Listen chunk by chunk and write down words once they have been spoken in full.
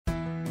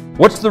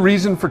What's the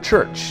reason for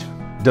church?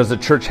 Does a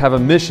church have a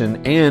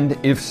mission? And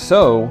if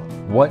so,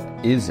 what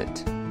is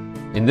it?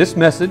 In this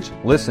message,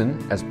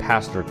 listen as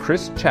Pastor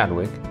Chris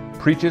Chadwick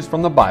preaches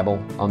from the Bible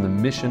on the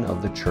mission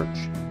of the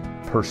church,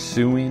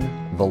 pursuing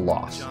the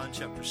lost. John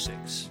chapter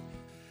 6.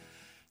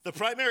 The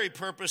primary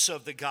purpose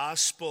of the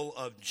Gospel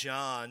of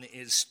John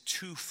is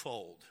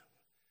twofold.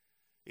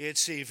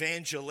 It's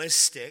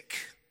evangelistic,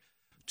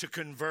 to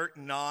convert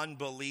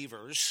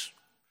non-believers.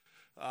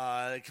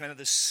 Kind of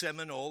the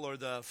seminal or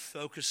the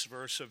focus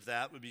verse of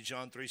that would be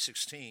John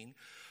 3:16.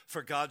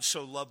 For God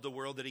so loved the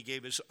world that he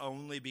gave his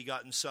only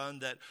begotten Son,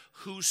 that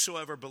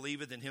whosoever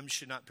believeth in him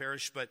should not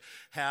perish but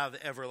have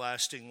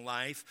everlasting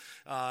life.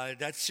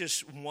 That's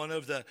just one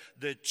of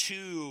the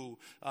two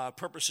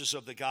purposes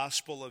of the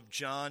Gospel of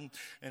John.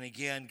 And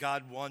again,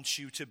 God wants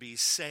you to be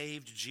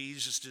saved.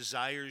 Jesus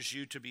desires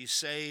you to be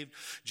saved.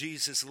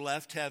 Jesus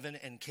left heaven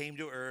and came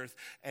to earth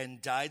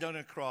and died on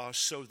a cross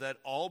so that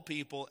all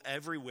people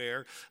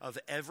everywhere of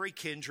every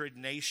kindred,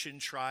 nation,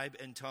 tribe,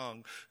 and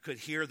tongue could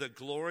hear the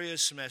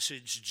glorious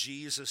message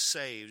Jesus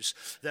saves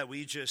that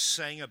we just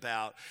sang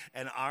about.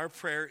 And our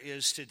prayer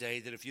is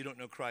today that if you don't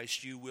know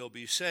Christ, you will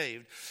be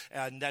saved.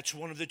 And that's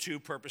one of the two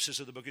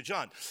purposes of the book of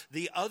John.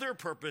 The other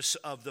purpose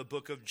of the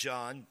book of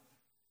John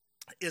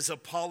is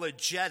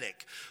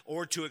apologetic,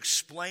 or to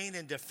explain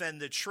and defend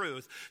the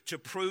truth, to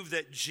prove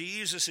that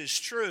Jesus is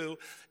true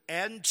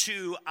and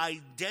to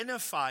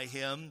identify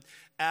him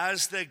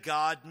as the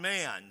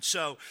God-man.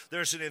 So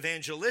there's an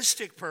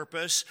evangelistic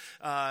purpose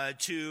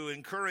to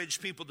encourage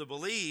people to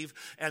believe,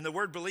 and the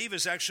word believe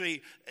is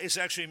actually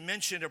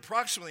mentioned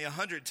approximately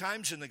 100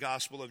 times in the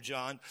Gospel of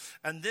John.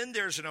 And then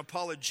there's an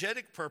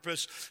apologetic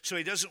purpose, so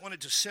he doesn't want it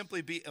to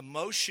simply be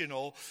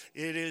emotional.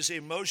 It is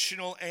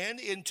emotional and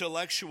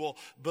intellectual.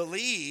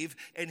 Believe,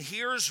 and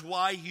here's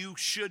why you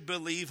should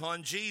believe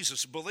on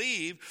Jesus.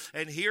 Believe,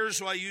 and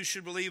here's why you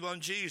should believe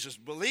on Jesus.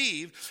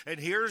 Believe, and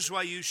here's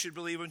why you should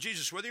believe on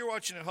Jesus. Whether you're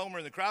watching at home or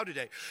in the crowd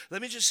today,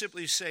 let me just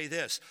simply say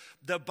this.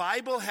 The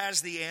Bible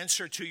has the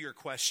answer to your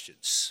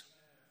questions.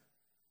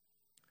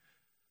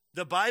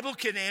 The Bible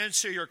can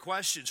answer your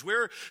questions.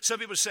 Some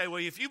people say,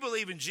 well, if you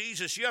believe in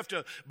Jesus, you have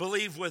to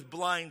believe with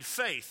blind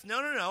faith. No.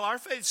 Our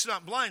faith's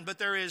not blind, but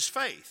there is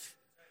faith.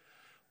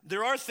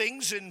 There are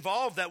things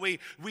involved that we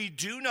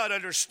do not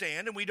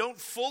understand, and we don't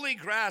fully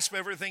grasp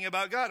everything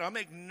about God. I'll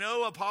make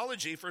no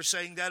apology for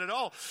saying that at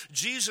all.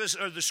 Jesus,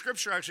 or the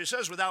scripture actually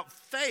says, without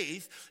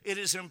faith, it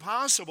is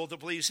impossible to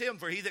please him.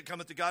 For he that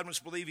cometh to God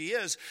must believe he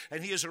is,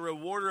 and he is a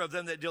rewarder of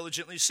them that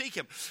diligently seek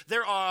him.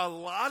 There are a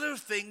lot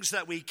of things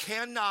that we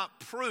cannot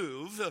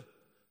prove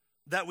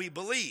that we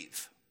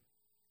believe.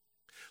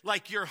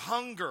 Like your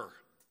hunger.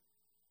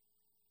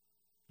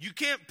 You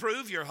can't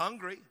prove you're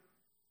hungry.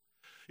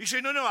 You say,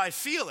 no, I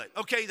feel it.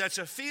 Okay, that's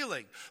a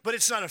feeling, but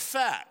it's not a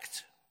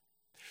fact.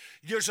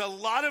 There's a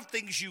lot of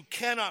things you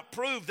cannot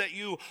prove that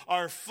you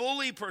are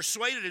fully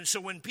persuaded. And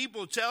so when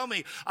people tell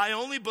me, I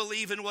only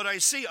believe in what I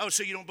see, oh,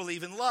 so you don't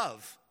believe in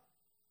love?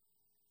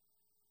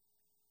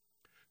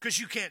 Because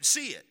you can't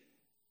see it.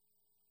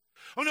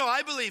 Oh, no,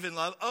 I believe in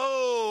love.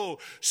 Oh,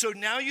 so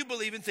now you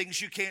believe in things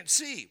you can't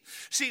see.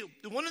 See,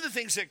 one of the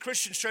things that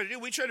Christians try to do,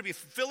 we try to be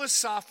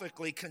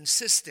philosophically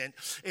consistent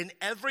in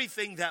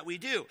everything that we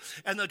do.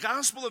 And the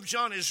Gospel of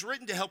John is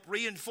written to help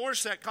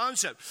reinforce that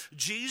concept.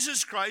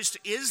 Jesus Christ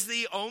is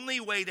the only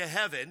way to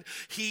heaven.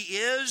 He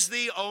is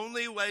the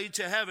only way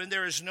to heaven.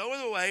 There is no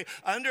other way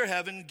under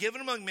heaven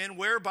given among men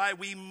whereby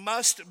we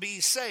must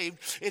be saved.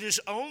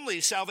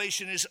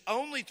 Salvation is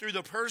only through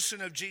the person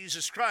of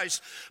Jesus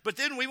Christ. But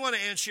then we want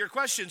to answer your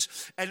questions.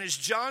 And as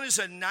John is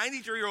a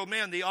 93-year-old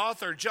man, the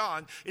author,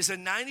 John, is a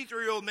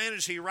 93-year-old man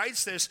as he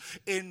writes this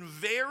in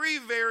very,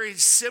 very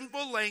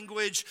simple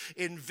language,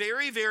 in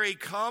very, very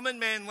common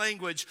man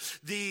language.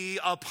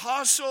 The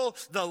apostle,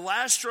 the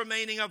last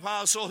remaining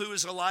apostle who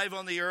is alive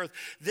on the earth,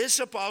 this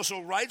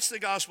apostle writes the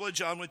Gospel of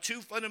John with two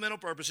fundamental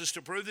purposes: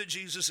 to prove that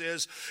Jesus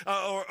is,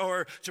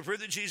 or to prove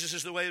that Jesus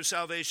is the way of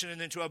salvation,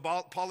 and then to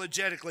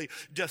apologetically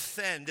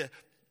defend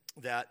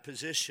that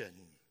position.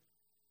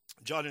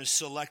 John is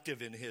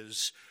selective in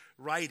his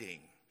writing.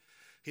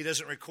 He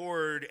doesn't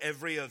record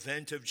every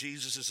event of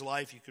Jesus'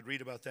 life. You could read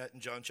about that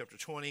in John chapter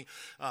 20,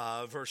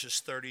 verses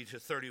 30 to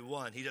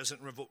 31. He doesn't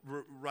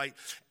write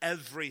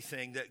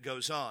everything that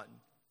goes on.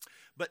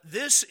 But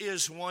this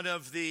is one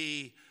of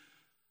the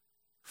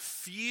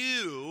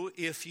few,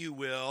 if you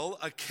will,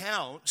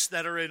 accounts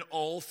that are in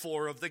all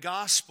four of the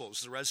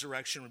Gospels. The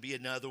resurrection would be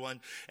another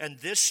one. And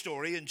this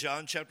story in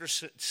John chapter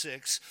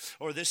 6,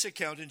 or this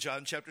account in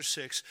John chapter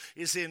 6,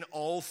 is in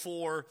all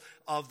four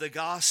of the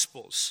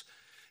Gospels.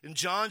 And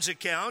John's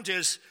account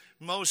is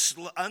most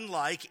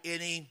unlike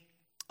any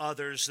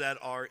others that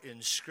are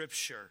in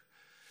Scripture.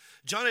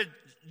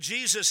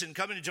 Jesus, in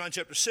coming to John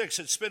chapter 6,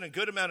 had spent a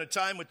good amount of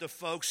time with the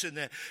folks in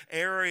the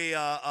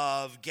area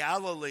of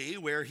Galilee,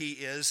 where he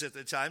is at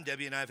the time.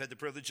 Debbie and I have had the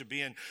privilege of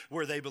being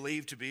where they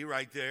believe to be,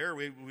 right there.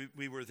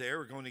 We were there.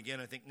 We're going again,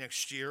 I think,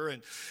 next year.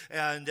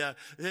 And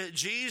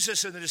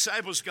Jesus and the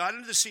disciples got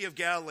into the Sea of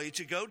Galilee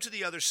to go to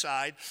the other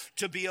side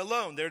to be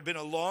alone. There had been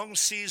a long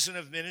season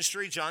of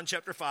ministry, John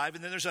chapter 5,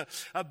 and then there's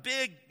a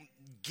big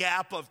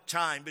gap of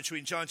time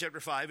between John chapter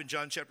 5 and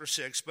John chapter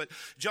 6. But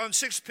John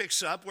 6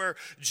 picks up where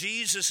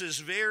Jesus is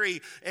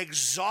very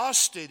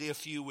exhausted,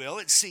 if you will.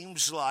 It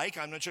seems like,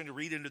 I'm not trying to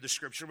read into the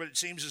scripture, but it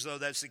seems as though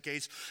that's the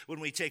case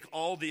when we take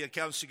all the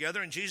accounts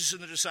together. And Jesus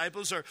and the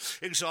disciples are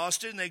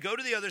exhausted, and they go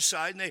to the other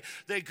side, and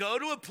they go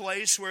to a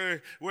place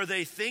where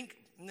they think.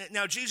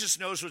 Now, Jesus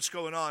knows what's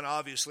going on,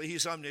 obviously.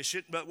 He's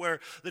omniscient. But where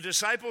the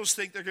disciples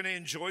think they're going to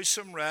enjoy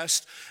some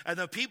rest, and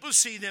the people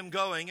see them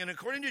going. And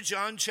according to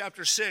John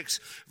chapter 6,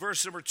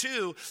 verse number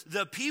 2,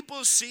 the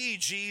people see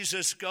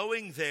Jesus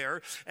going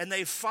there, and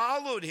they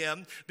followed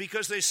him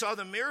because they saw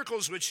the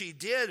miracles which he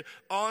did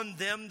on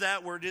them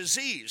that were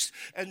diseased.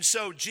 And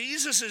so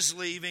Jesus is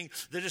leaving.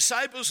 The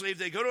disciples leave.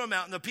 They go to a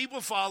mountain. The people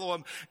follow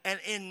him.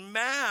 And in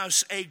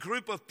mass, a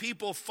group of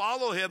people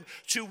follow him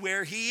to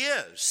where he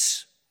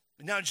is.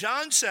 Now,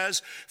 John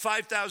says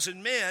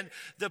 5,000 men.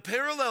 The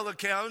parallel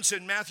accounts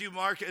in Matthew,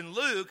 Mark, and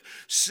Luke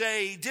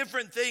say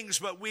different things,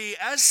 but we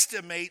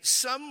estimate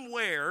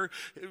somewhere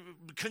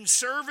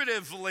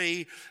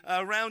conservatively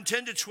around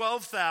 10 to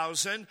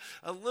 12,000.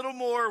 A little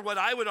more, what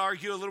I would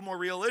argue, a little more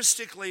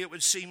realistically, it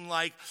would seem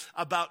like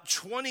about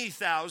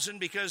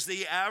 20,000, because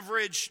the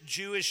average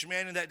Jewish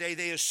man in that day,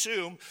 they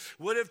assume,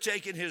 would have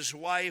taken his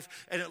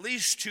wife and at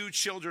least 2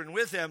 children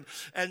with him.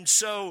 And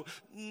so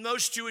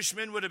most Jewish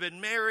men would have been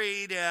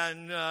married, and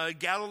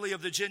Galilee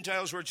of the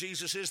Gentiles, where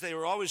Jesus is, they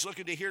were always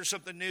looking to hear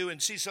something new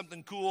and see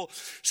something cool.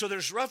 So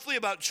there's roughly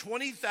about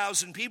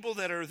 20,000 people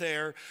that are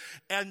there,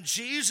 and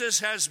Jesus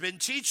has been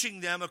teaching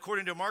them,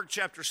 according to Mark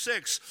chapter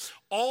 6,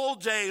 all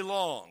day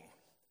long.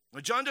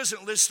 Now, John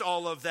doesn't list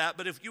all of that,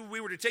 but if we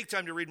were to take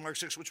time to read Mark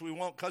 6, which we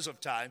won't because of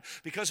time,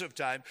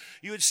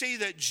 you would see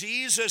that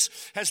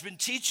Jesus has been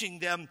teaching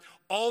them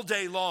all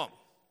day long,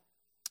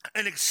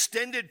 an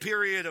extended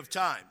period of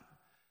time.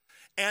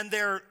 And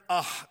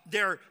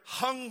they're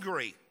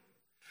hungry.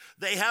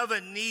 They have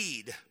a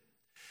need.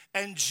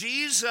 And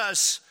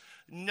Jesus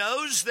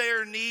knows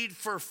their need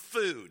for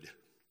food.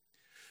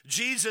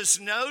 Jesus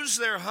knows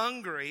they're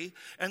hungry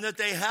and that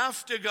they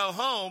have to go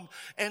home.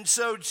 And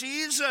so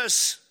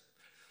Jesus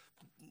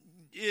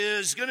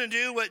is going to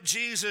do what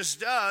Jesus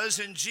does,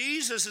 and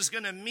Jesus is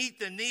going to meet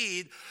the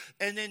need.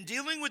 And in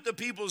dealing with the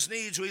people's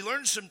needs, we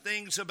learn some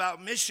things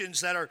about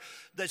missions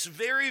that's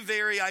very,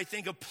 very, I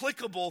think,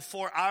 applicable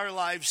for our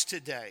lives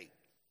today.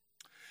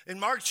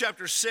 In Mark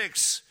chapter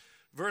 6,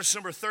 verse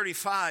number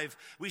 35,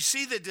 we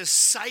see the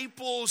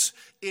disciples'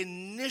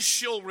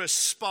 initial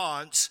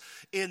response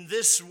in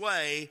this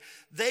way.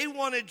 They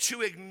wanted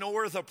to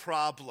ignore the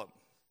problem.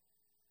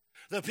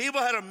 The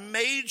people had a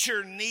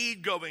major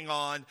need going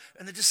on,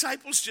 and the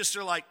disciples just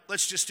are like,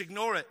 let's just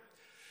ignore it.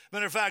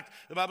 Matter of fact,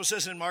 the Bible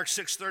says in Mark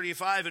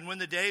 6:35, and when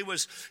the day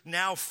was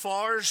now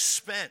far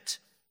spent,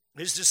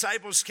 his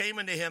disciples came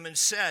unto him and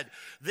said,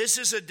 this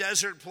is a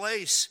desert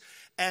place,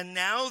 and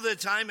now the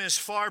time is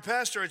far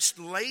past, or it's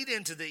late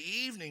into the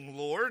evening,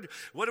 Lord.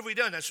 What have we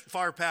done? That's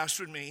far past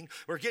would mean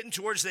we're getting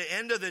towards the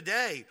end of the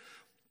day.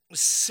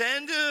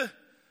 Send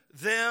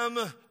them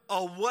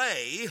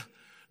away,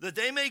 that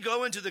they may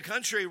go into the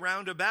country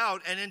round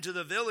about and into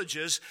the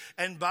villages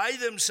and buy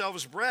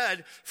themselves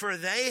bread, for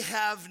they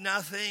have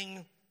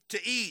nothing to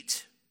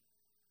eat.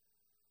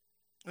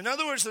 In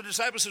other words, the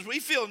disciples says, we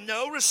feel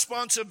no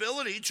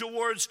responsibility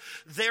towards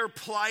their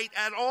plight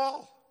at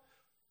all.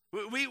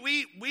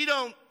 We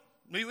don't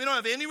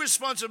have any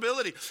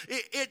responsibility.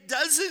 It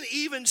doesn't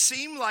even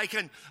seem like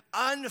an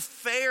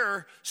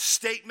unfair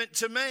statement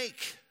to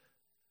make.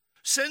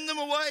 Send them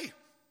away.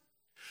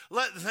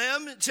 Let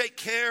them take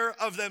care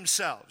of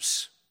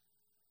themselves.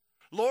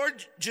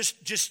 Lord,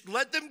 just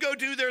let them go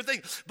do their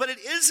thing. But it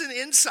is an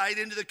insight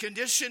into the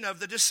condition of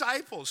the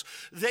disciples.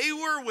 They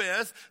were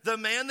with the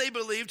man they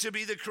believed to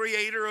be the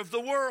creator of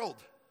the world.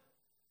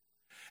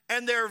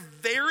 And their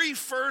very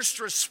first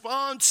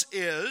response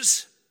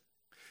is,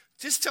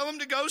 just tell them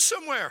to go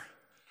somewhere.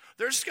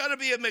 There's got to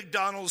be a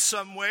McDonald's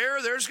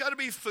somewhere. There's got to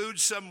be food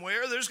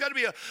somewhere. There's got to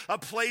be a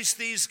place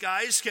these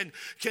guys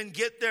can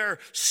get their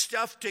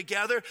stuff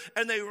together.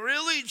 And they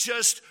really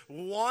just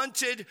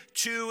wanted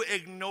to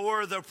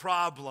ignore the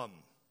problem.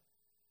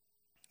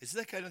 Isn't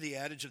that kind of the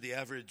adage of the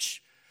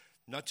average,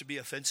 not to be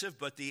offensive,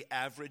 but the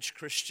average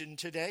Christian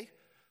today?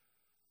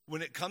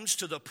 When it comes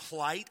to the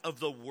plight of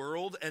the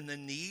world and the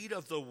need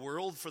of the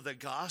world for the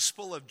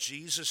gospel of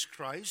Jesus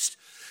Christ,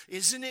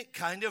 isn't it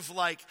kind of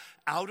like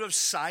out of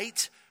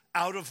sight,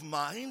 out of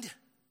mind?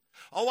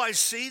 Oh, I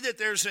see that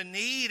there's a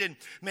need, and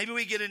maybe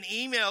we get an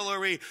email or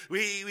we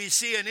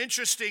see an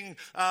interesting,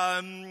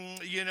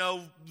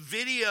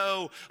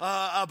 video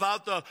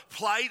about the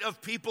plight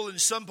of people in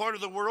some part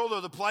of the world or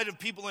the plight of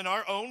people in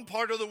our own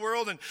part of the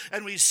world,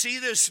 and we see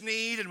this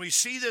need and we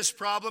see this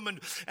problem,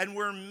 and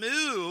we're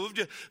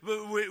moved.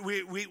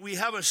 We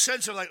have a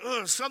sense of like,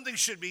 oh, something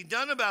should be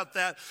done about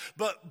that,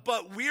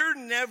 but we're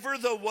never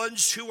the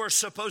ones who are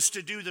supposed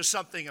to do the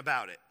something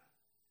about it.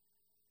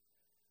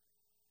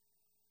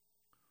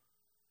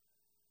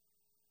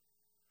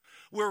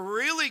 We're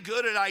really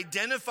good at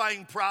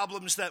identifying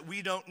problems that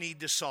we don't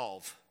need to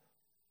solve,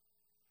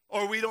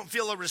 or we don't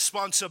feel a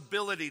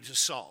responsibility to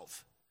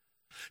solve.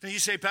 And you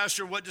say,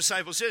 Pastor, what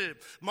disciples did it?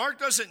 Mark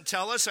doesn't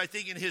tell us. I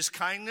think in his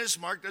kindness,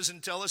 Mark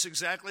doesn't tell us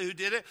exactly who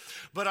did it.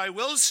 But I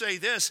will say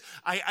this.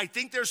 I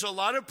think there's a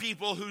lot of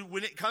people who,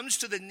 when it comes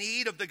to the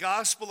need of the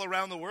gospel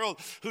around the world,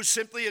 who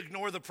simply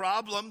ignore the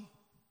problem.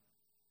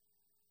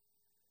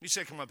 You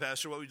say, come on,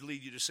 Pastor, what would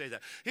lead you to say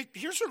that?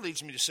 Here's what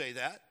leads me to say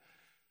that.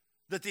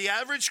 That the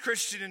average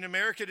Christian in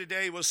America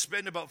today will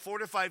spend about 4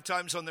 to 5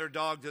 times on their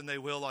dog than they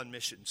will on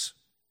missions.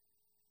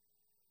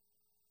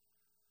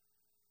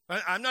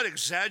 I'm not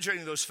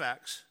exaggerating those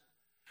facts.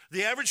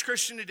 The average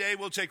Christian today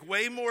will take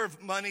way more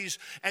monies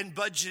and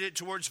budget it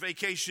towards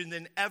vacation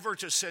than ever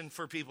to send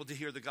for people to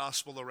hear the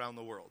gospel around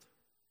the world.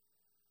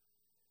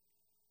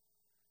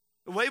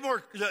 Way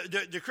more,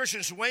 the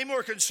Christians way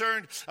more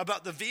concerned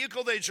about the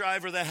vehicle they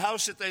drive or the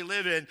house that they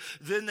live in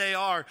than they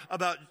are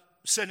about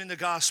sending the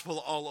gospel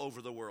all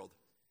over the world.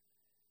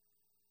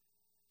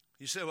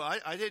 You say, well,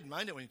 I didn't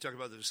mind it when you talk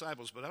about the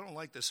disciples, but I don't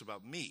like this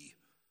about me.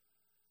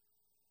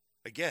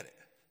 I get it.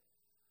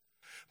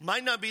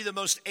 Might not be the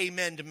most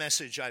amen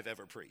message I've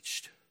ever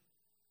preached.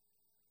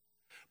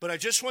 But I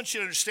just want you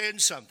to understand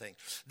something.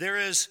 There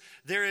is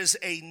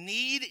a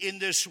need in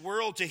this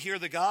world to hear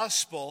the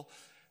gospel,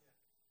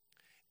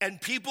 and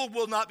people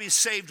will not be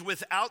saved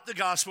without the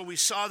gospel. We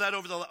saw that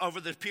over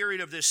the period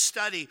of this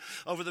study,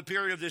 over the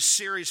period of this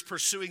series,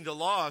 Pursuing the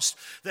Lost,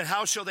 that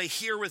how shall they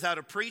hear without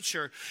a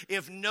preacher?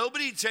 If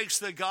nobody takes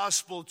the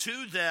gospel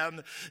to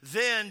them,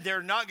 then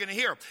they're not going to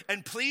hear.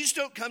 And please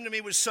don't come to me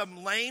with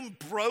some lame,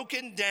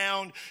 broken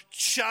down,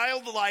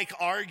 childlike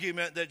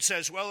argument that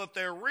says, well, if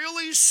they're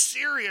really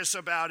serious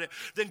about it,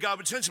 then God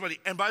would send somebody.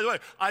 And by the way,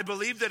 I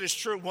believe that is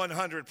true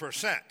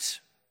 100%.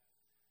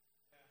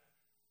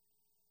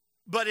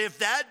 But if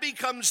that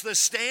becomes the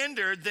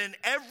standard, then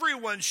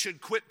everyone should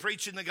quit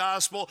preaching the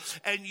gospel,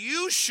 and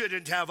you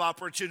shouldn't have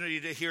opportunity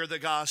to hear the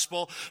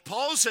gospel.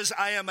 Paul says,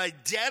 I am a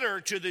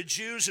debtor to the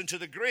Jews and to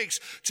the Greeks,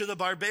 to the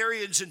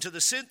barbarians and to the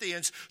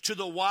Scythians, to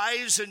the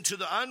wise and to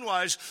the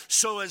unwise.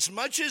 So as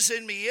much as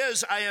in me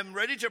is, I am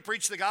ready to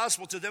preach the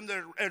gospel to them that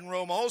are in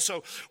Rome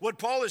also. What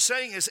Paul is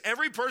saying is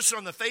every person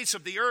on the face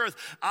of the earth,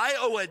 I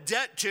owe a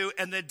debt to,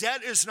 and the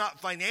debt is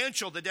not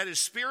financial, the debt is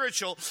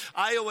spiritual.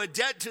 I owe a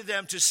debt to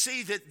them to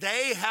see that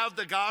they have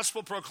the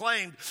gospel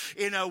proclaimed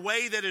in a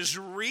way that is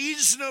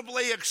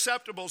reasonably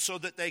acceptable so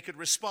that they could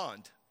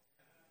respond.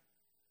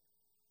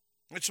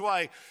 That's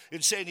why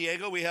in San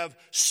Diego we have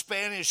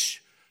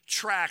Spanish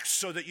tracts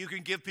so that you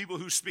can give people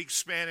who speak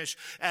Spanish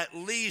at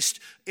least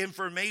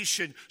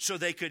information so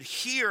they could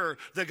hear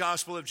the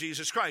gospel of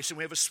Jesus Christ. And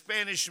we have a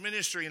Spanish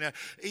ministry and an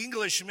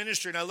English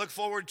ministry, and I look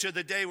forward to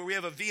the day where we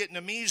have a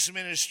Vietnamese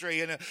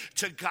ministry and a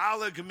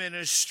Tagalog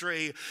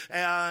ministry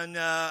and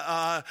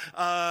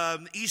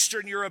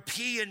Eastern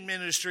European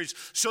ministries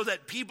so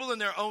that people in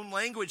their own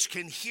language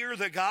can hear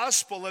the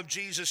gospel of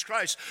Jesus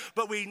Christ.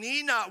 But we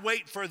need not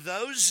wait for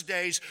those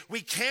days.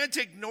 We can't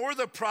ignore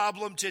the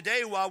problem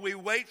today while we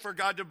wait for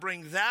God to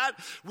bring that.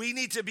 We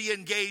need to be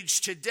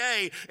engaged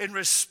today in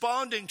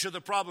responding to the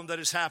problem that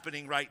is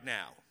happening right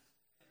now.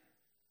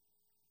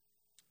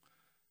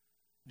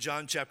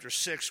 John chapter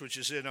 6, which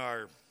is in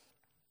our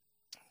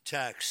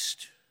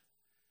text,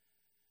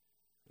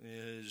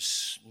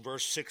 is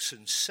verse 6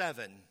 and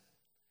 7.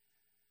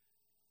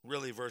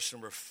 Really verse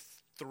number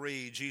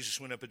 3,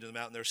 Jesus went up into the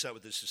mountain, there sat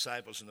with his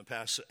disciples, and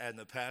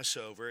the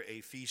Passover,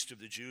 a feast of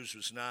the Jews,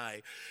 was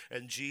nigh.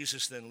 And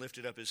Jesus then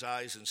lifted up his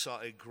eyes and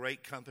saw a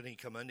great company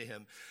come unto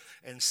him,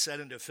 and said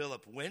unto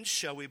Philip, whence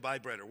shall we buy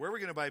bread? Or where are we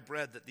going to buy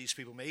bread that these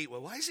people may eat?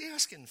 Well, why is he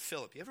asking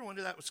Philip? You ever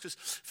wonder that? It's because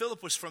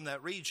Philip was from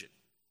that region.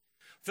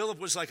 Philip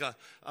was like a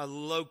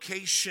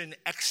location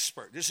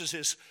expert. This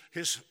is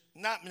his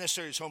not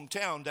necessarily his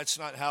hometown. That's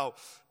not how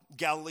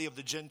Galilee of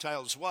the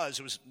Gentiles was.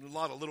 It was a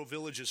lot of little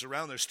villages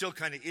around there. Still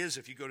kind of is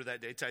if you go to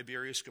that day.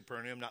 Tiberias,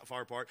 Capernaum, not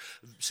far apart.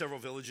 Several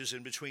villages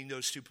in between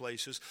those two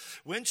places.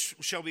 When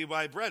shall we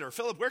buy bread? Or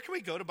Philip, where can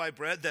we go to buy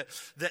bread that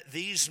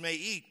these may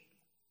eat?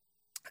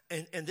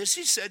 And this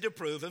he said to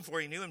prove him, for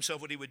he knew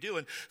himself what he would do.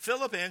 And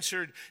Philip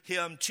answered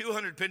him,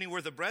 200 penny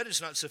worth of bread is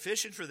not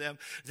sufficient for them,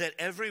 that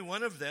every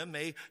one of them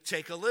may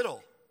take a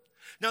little.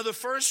 Now, the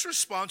first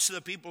response to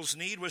the people's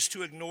need was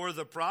to ignore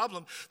the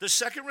problem. The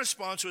second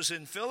response was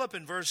in Philip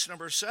in verse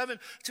number 7.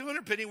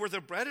 200 penny worth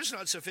of bread is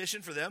not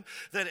sufficient for them,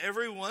 that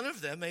every one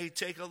of them may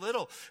take a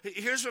little.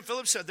 Here's what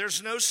Philip said.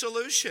 There's no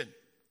solution.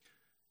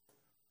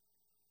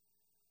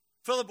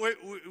 Philip,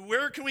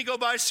 where can we go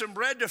buy some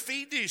bread to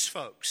feed these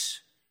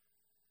folks?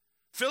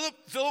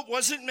 Philip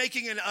wasn't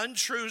making an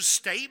untrue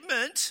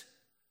statement.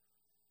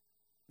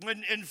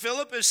 And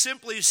Philip is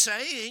simply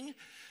saying,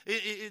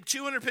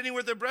 200 penny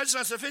worth of bread is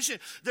not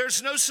sufficient.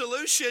 There's no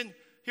solution.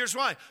 Here's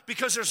why.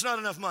 Because there's not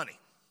enough money.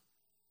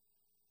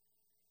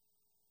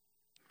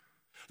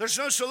 There's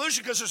no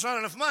solution because there's not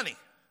enough money.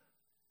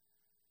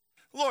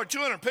 Lord,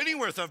 200 penny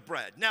worth of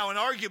bread. Now, an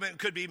argument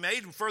could be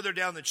made further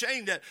down the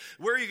chain that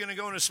where are you going to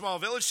go in a small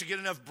village to get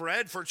enough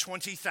bread for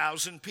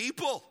 20,000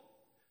 people?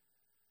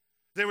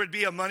 There would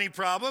be a money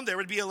problem. There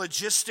would be a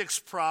logistics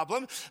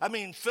problem. I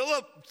mean,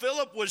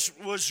 Philip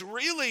was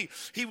really,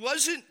 he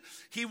wasn't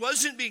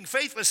being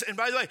faithless. And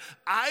by the way,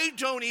 I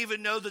don't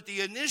even know that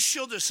the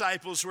initial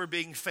disciples were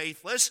being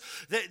faithless.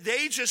 That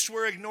they just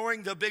were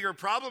ignoring the bigger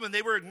problem, and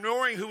they were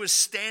ignoring who was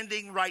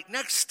standing right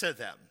next to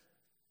them.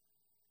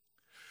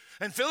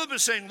 And Philip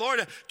is saying,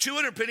 Lord,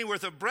 200 penny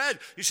worth of bread.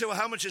 You say, well,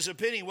 how much is a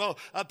penny? Well,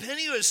 a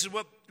penny is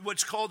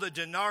what's called a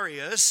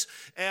denarius,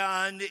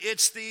 and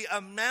it's the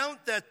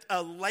amount that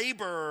a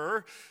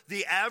laborer,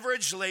 the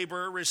average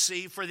laborer,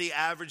 received for the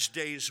average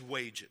day's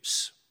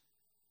wages.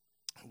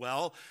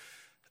 Well,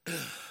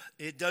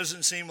 it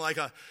doesn't seem like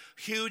a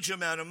huge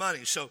amount of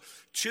money. So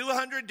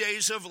 200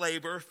 days of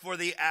labor for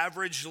the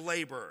average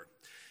laborer.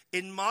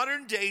 In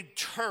modern day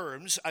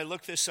terms, I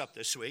looked this up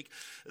this week,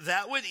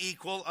 that would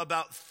equal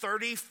about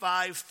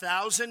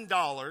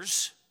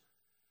 $35,000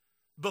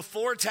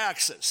 before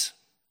taxes.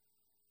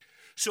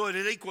 So it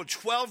would equal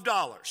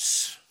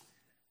 $12.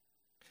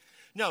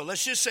 No,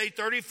 let's just say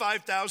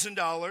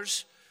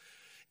 $35,000.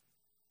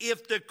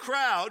 If the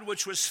crowd,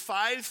 which was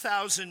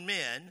 5,000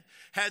 men,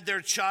 had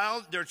their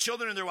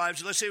children and their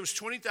wives, let's say it was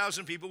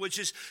 20,000 people, which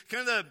is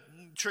kind of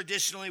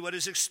traditionally what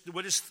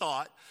is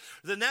thought,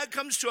 then that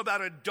comes to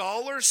about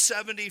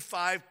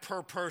 $1.75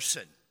 per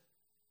person,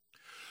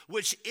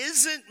 which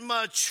isn't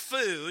much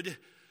food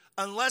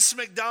unless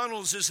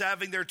McDonald's is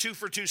having their 2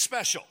 for $2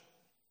 special.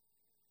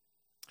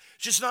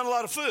 Just not a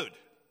lot of food.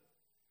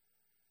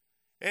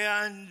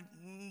 And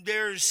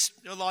there's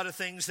a lot of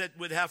things that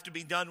would have to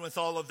be done with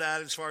all of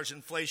that as far as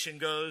inflation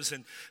goes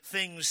and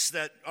things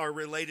that are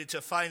related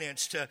to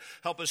finance to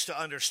help us to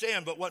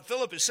understand. But what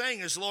Philip is saying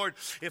is, Lord,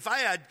 if I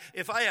had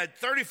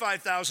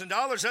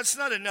 $35,000, that's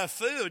not enough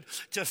food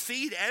to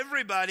feed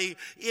everybody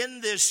in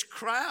this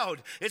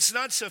crowd. It's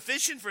not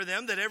sufficient for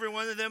them that every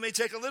one of them may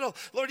take a little.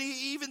 Lord,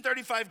 even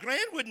 35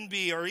 grand wouldn't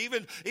be, or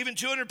even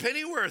 200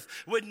 penny worth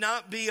would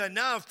not be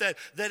enough that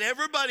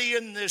everybody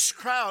in this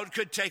crowd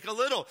could take a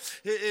little.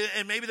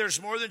 And maybe there's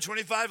more than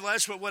 25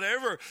 less, but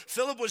whatever.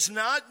 Philip was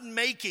not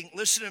making,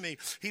 listen to me,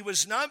 he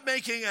was not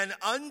making an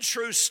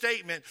untrue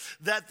statement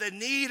that the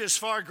need is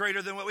far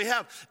greater than what we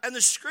have. And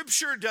the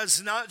scripture does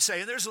not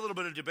say, and there's a little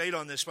bit of debate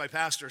on this by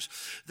pastors,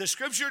 the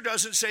scripture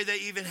doesn't say they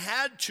even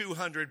had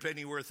 200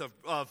 penny worth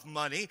of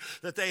money,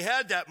 that they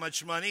had that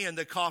much money in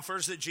the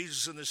coffers that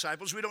Jesus and the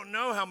disciples, we don't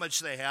know how much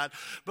they had,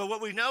 but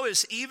what we know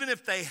is even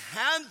if they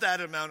had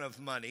that amount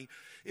of money,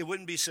 it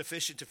wouldn't be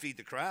sufficient to feed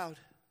the crowd.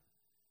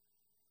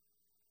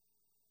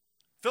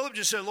 Philip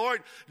just said,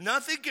 Lord,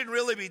 nothing can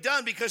really be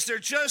done because there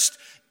just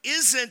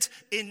isn't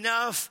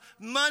enough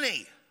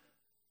money.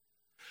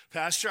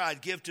 Pastor,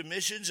 I'd give to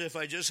missions if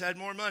I just had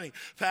more money.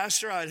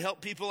 Pastor, I'd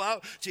help people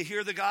out to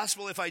hear the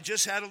gospel if I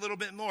just had a little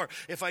bit more.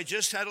 If I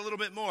just had a little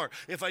bit more.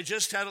 If I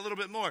just had a little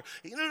bit more.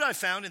 You know what I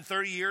found in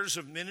 30 years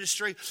of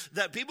ministry?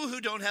 That people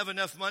who don't have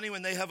enough money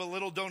when they have a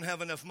little don't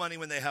have enough money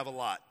when they have a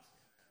lot.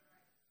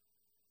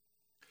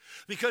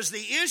 Because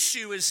the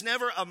issue is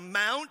never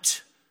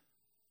amount.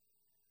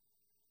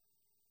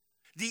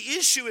 The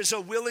issue is a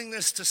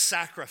willingness to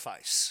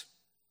sacrifice.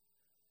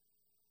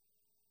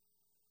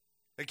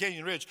 Again,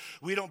 you're rich.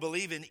 We don't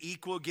believe in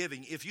equal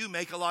giving. If you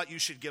make a lot, you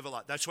should give a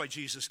lot. That's why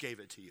Jesus gave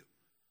it to you.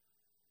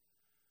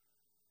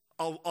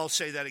 I'll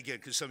say that again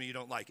because some of you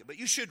don't like it, but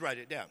you should write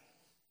it down.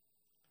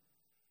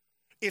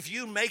 If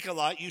you make a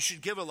lot, you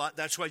should give a lot.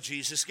 That's why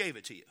Jesus gave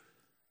it to you.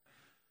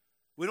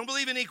 We don't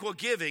believe in equal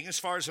giving as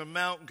far as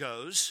amount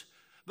goes,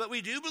 but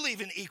we do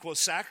believe in equal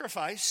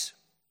sacrifice.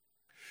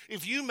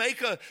 If you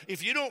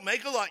don't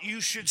make a lot, you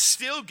should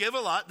still give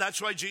a lot.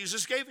 That's why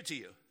Jesus gave it to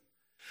you.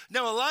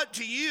 Now, a lot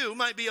to you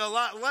might be a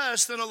lot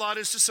less than a lot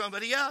is to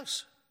somebody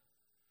else.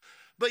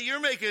 But you're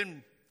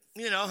making,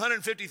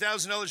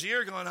 $150,000 a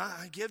year going,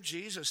 I give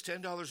Jesus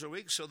 $10 a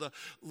week so the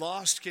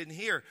lost can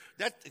hear.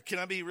 Can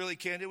I be really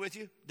candid with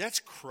you?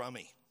 That's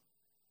crummy.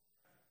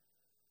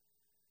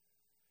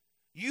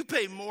 You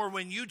pay more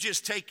when you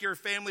just take your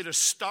family to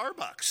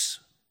Starbucks.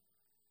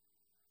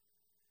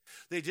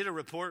 They did a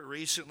report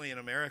recently in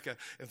America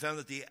and found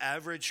that the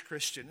average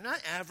Christian,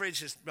 not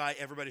average is by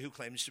everybody who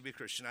claims to be a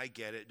Christian, I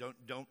get it.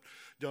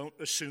 Don't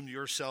assume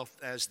yourself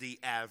as the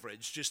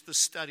average. Just the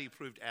study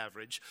proved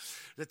average.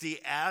 That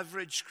the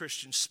average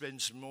Christian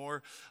spends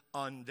more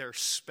on their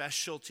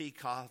specialty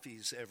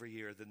coffees every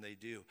year than they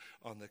do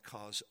on the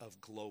cause of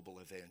global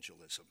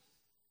evangelism.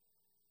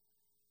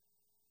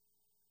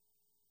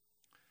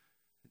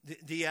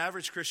 The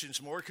average Christian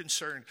is more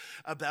concerned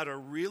about a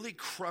really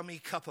crummy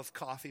cup of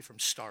coffee from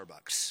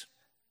Starbucks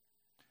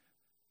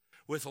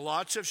with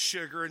lots of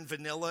sugar and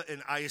vanilla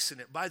and ice in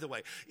it. By the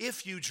way,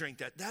 if you drink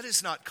that, that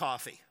is not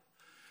coffee.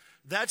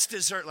 That's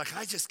dessert. Like,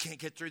 I just can't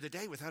get through the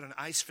day without an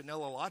iced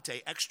vanilla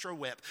latte, extra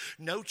whip,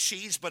 no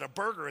cheese, but a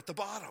burger at the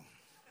bottom.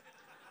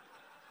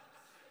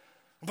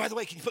 And by the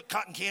way, can you put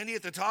cotton candy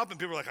at the top? And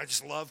people are like, I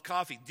just love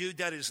coffee. Dude,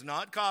 that is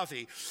not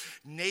coffee.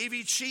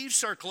 Navy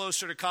Chiefs are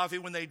closer to coffee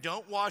when they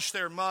don't wash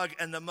their mug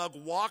and the mug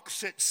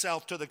walks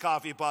itself to the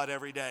coffee pot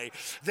every day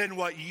than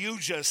what you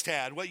just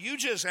had. What you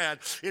just had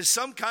is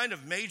some kind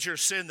of major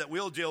sin that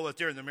we'll deal with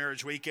during the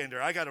marriage weekender.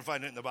 I got to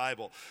find it in the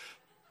Bible.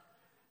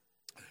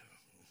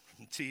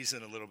 I'm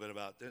teasing a little bit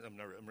about this. I'm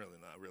really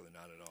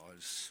not at all. I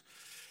just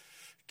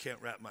can't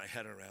wrap my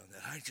head around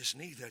that. I just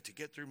need that to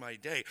get through my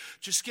day.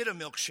 Just get a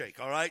milkshake,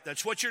 all right?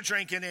 That's what you're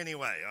drinking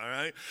anyway, all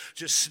right?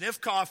 Just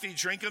sniff coffee,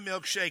 drink a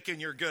milkshake,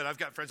 and you're good. I've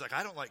got friends like,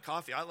 I don't like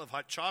coffee. I love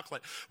hot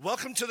chocolate.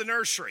 Welcome to the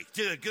nursery.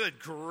 Dude, good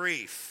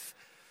grief.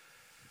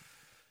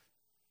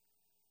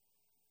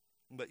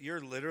 But you're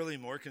literally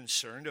more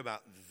concerned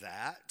about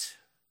that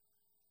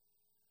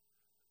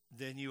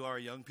than you are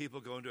young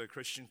people going to a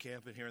Christian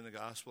camp and hearing the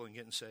gospel and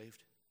getting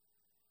saved.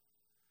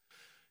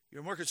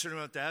 You're more concerned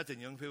about that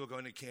than young people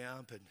going to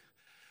camp and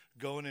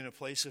going in a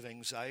place of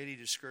anxiety,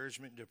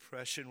 discouragement,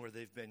 depression where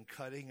they've been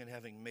cutting and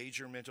having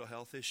major mental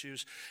health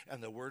issues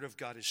and the Word of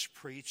God is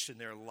preached and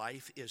their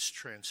life is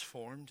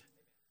transformed.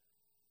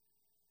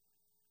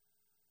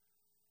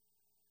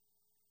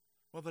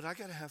 Well, but I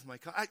got to have my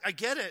coffee. I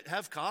get it.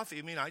 Have coffee.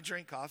 I mean, I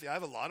drink coffee. I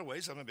have a lot of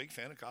ways. I'm a big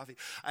fan of coffee.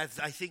 I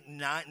think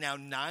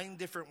nine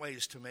different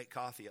ways to make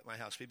coffee at my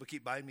house. People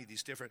keep buying me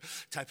these different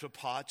types of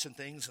pots and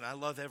things, and I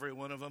love every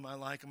one of them. I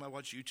like them. I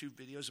watch YouTube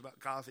videos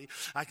about coffee.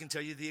 I can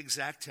tell you the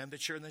exact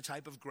temperature and the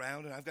type of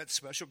ground, and I've got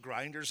special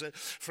grinders that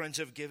friends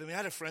have given me. I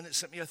had a friend that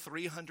sent me a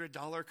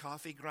 $300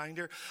 coffee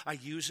grinder. I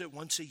use it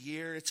once a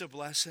year. It's a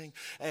blessing.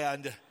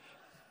 And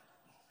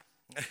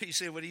you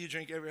say, what do you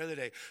drink every other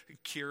day?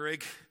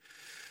 Keurig.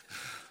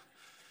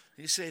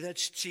 You say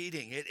that's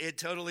cheating. It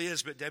totally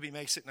is, but Debbie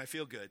makes it and I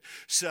feel good.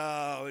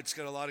 So it's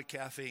got a lot of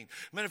caffeine.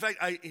 Matter of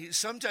fact,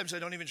 sometimes I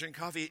don't even drink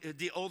coffee.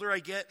 The older I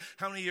get,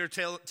 how many of you are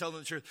telling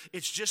the truth?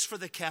 It's just for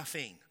the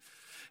caffeine.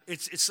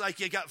 It's like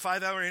you got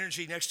 5-hour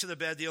energy next to the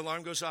bed. The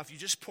alarm goes off. You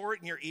just pour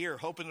it in your ear,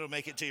 hoping it'll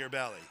make it to your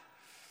belly.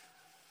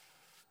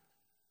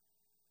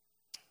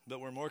 But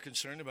we're more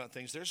concerned about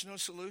things. There's no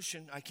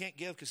solution. I can't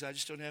give because I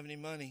just don't have any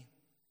money.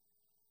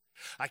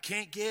 I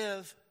can't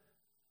give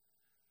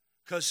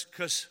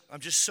because I'm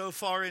just so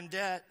far in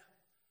debt.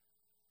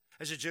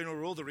 As a general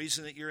rule, the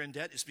reason that you're in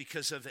debt is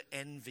because of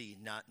envy,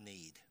 not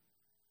need.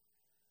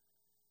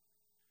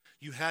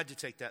 You had to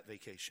take that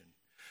vacation.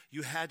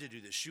 You had to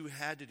do this. You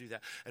had to do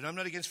that. And I'm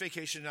not against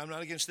vacation. I'm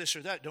not against this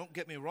or that. Don't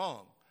get me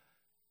wrong.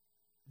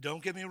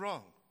 Don't get me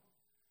wrong.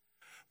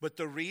 But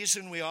the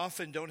reason we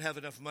often don't have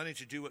enough money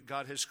to do what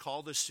God has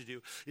called us to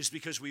do is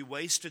because we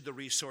wasted the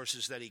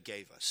resources that He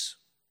gave us.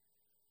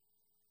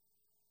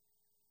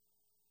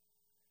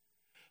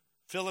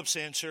 Philip's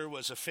answer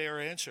was a fair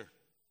answer.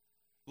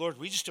 Lord,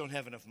 we just don't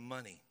have enough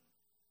money.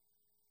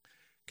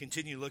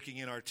 Continue looking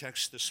in our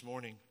text this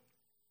morning.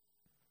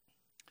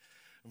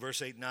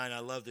 Verse 8 and 9, I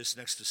love this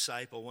next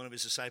disciple. One of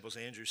his disciples,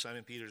 Andrew,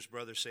 Simon Peter's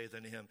brother, saith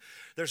unto him,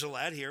 There's a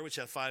lad here which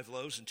hath 5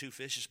 loaves and 2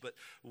 fishes, but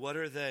what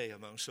are they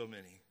among so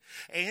many?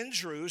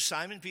 Andrew,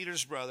 Simon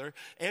Peter's brother,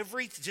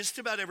 just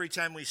about every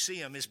time we see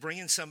him is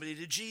bringing somebody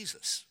to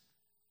Jesus.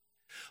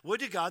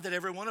 Would to God that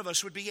every one of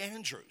us would be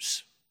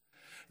Andrews.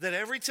 That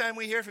every time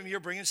we hear from you, you're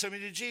bringing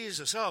somebody to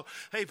Jesus. Oh,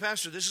 hey,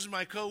 Pastor, this is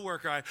my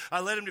coworker.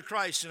 I led him to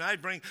Christ, and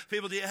I'd bring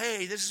people to,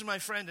 hey, this is my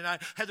friend, and I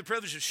had the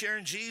privilege of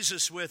sharing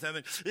Jesus with him,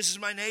 and this is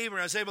my neighbor.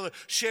 I was able to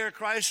share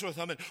Christ with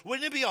him. And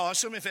wouldn't it be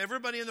awesome if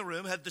everybody in the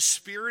room had the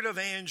spirit of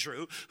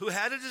Andrew, who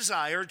had a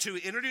desire to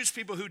introduce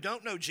people who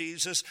don't know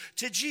Jesus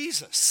to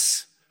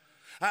Jesus?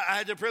 I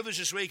had the privilege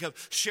this week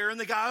of sharing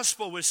the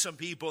gospel with some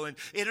people and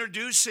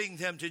introducing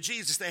them to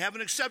Jesus. They haven't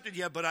accepted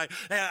yet, but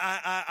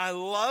I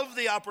love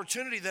the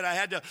opportunity that I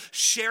had to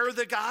share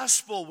the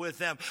gospel with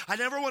them. I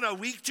never want a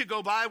week to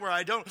go by where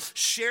I don't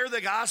share the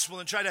gospel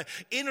and try to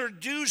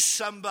introduce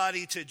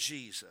somebody to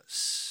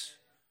Jesus.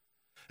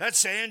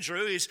 That's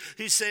Andrew.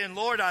 He's saying,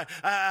 Lord, I'm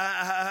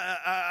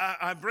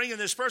bringing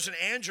this person.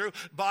 Andrew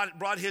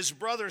brought his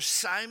brother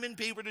Simon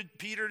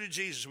Peter to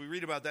Jesus. We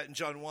read about that in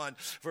John 1,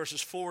 verses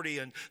 40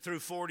 and through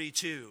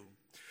 42.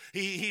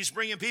 He's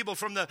bringing people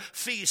from the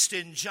feast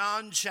in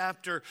John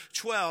chapter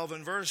 12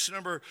 and verse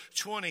number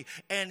 20.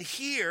 And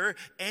here,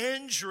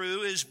 Andrew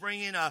is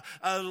bringing a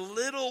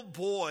little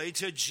boy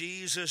to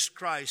Jesus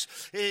Christ.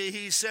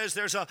 He says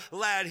there's a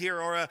lad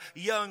here or a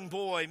young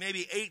boy,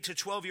 maybe 8 to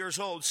 12 years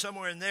old,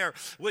 somewhere in there,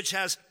 which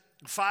has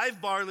 5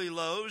 barley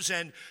loaves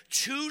and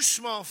 2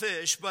 small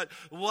fish, but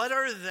what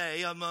are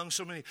they among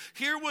so many?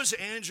 Here was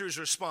Andrew's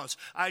response.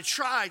 I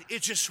tried,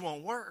 it just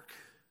won't work.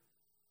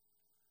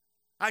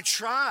 I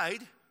tried.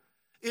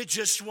 It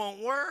just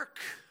won't work.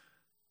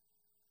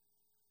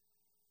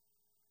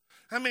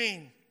 I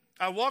mean,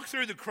 I walk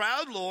through the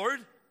crowd, Lord,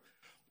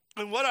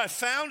 And what I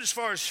found as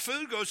far as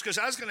food goes, because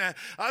I was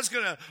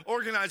gonna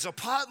organize a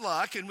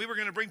potluck, and we were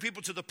gonna bring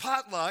people to the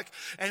potluck,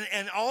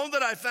 and all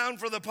that I found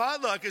for the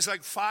potluck is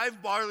like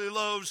 5 barley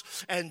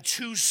loaves and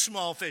 2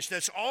 small fish.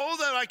 That's all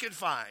that I could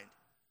find.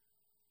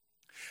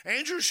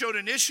 Andrew showed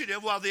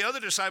initiative while the other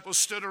disciples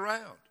stood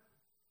around.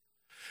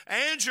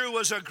 Andrew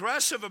was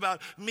aggressive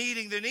about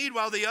meeting the need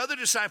while the other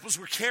disciples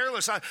were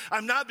careless.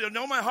 I'm not,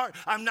 know my heart,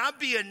 I'm not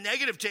being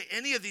negative to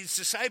any of these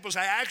disciples.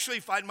 I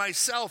actually find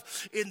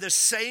myself in the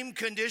same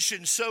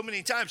condition so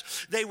many times.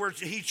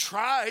 He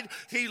tried,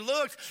 he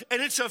looked,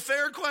 and it's a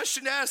fair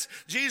question to ask.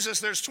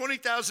 Jesus, there's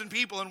 20,000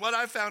 people, and what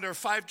I found are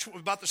 5,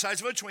 about the size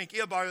of a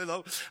Twinkie, a barley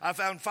loaf. I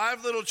found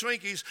 5 little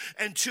Twinkies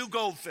and 2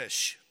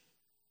 goldfish.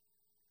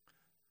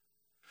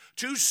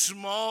 2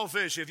 small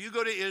fish. If you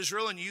go to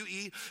Israel and you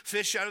eat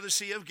fish out of the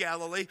Sea of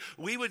Galilee,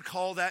 we would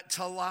call that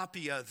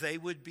tilapia. They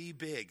would be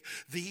big.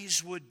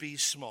 These would be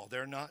small.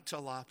 They're not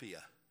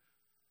tilapia.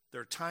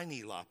 They're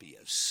tiny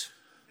lapias.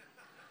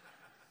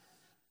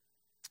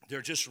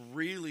 They're just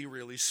really,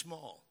 really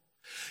small.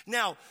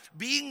 Now,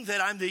 being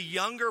that I'm the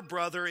younger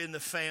brother in the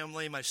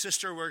family, my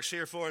sister works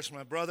here for us,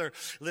 my brother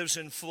lives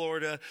in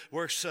Florida,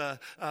 works a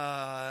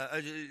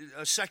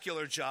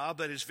secular job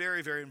that is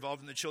very, very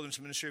involved in the children's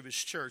ministry of his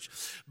church.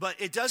 But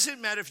it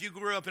doesn't matter if you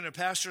grew up in a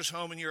pastor's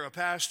home and you're a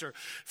pastor,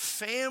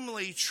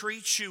 family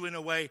treats you in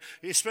a way,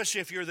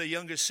 especially if you're the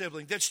youngest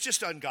sibling, that's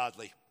just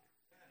ungodly.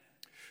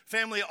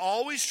 Family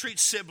always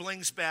treats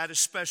siblings bad,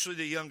 especially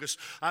the youngest.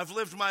 I've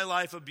lived my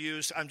life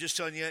abused. I'm just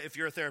telling you, if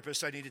you're a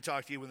therapist, I need to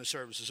talk to you when the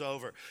service is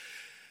over.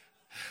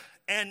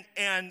 And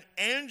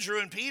Andrew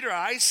and Peter,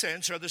 I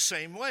sense, are the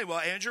same way. Well,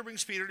 Andrew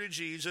brings Peter to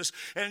Jesus.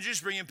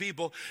 Andrew's bringing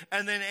people.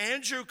 And then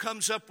Andrew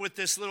comes up with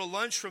this little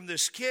lunch from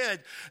this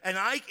kid. And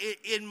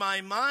in my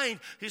mind,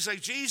 he's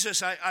like,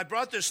 Jesus, I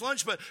brought this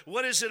lunch, but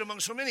what is it among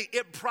so many?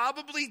 It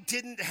probably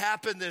didn't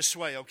happen this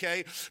way,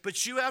 okay?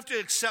 But you have to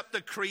accept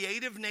the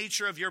creative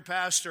nature of your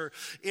pastor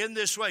in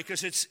this way,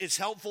 because it's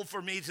helpful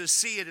for me to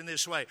see it in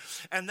this way.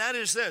 And that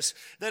is this,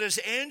 that as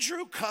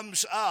Andrew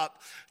comes up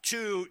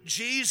to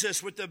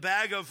Jesus with the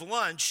bag of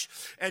lunch,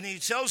 and he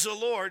tells the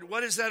Lord,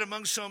 what is that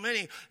among so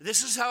many?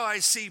 This is how I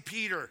see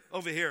Peter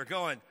over here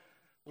going,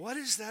 what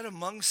is that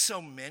among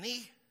so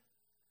many?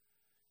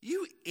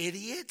 You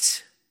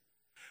idiot.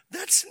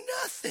 That's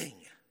nothing.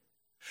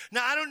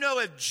 Now, I don't know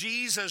if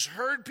Jesus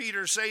heard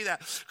Peter say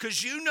that,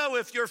 because you know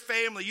if you're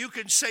family, you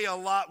can say a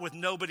lot with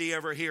nobody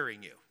ever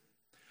hearing you.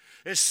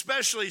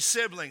 Especially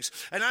siblings.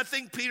 And I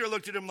think Peter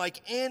looked at him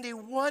like, Andy,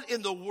 what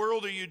in the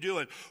world are you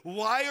doing?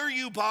 Why are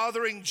you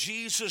bothering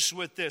Jesus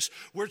with this?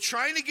 We're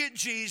trying to get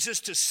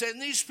Jesus to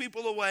send these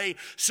people away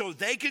so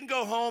they can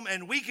go home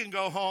and we can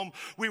go home.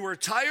 We were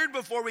tired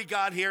before we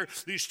got here.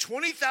 These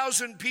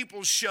 20,000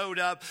 people showed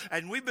up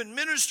and we've been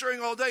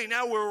ministering all day.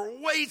 Now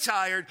we're way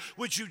tired.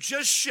 Would you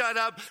just shut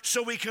up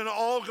so we can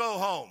all go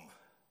home?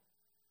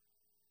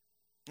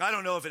 I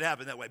don't know if it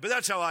happened that way, but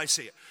that's how I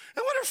see it.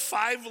 And what are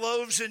 5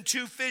 loaves and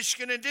 2 fish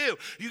going to do?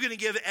 You going to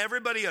give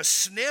everybody a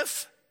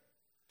sniff?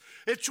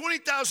 If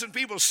 20,000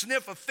 people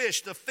sniff a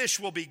fish, the fish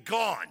will be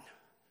gone.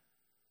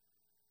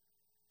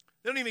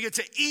 They don't even get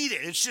to eat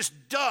it. It's just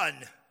done.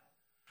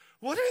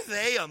 What are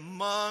they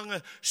among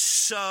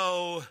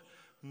so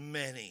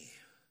many?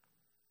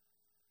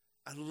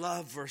 I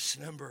love verse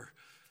number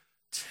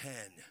 10.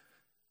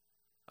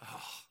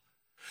 Oh.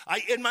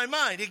 In my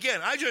mind,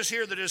 again, I just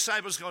hear the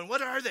disciples going,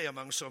 what are they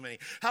among so many?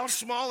 How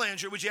small,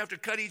 Andrew, would you have to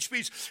cut each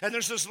piece? And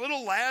there's this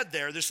little lad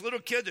there, this little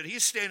kid that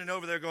he's standing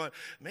over there going,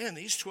 man,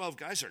 these 12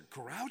 guys are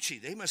grouchy.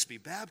 They must be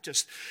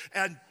Baptist.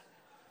 And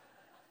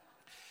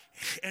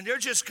they're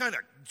just kind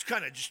of,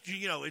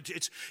 you know,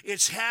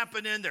 it's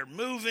happening. They're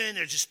moving.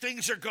 There's just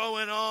things are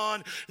going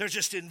on. They're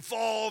just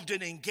involved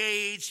and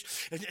engaged,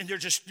 and they're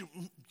just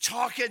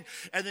talking.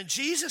 And then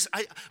Jesus,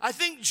 I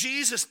think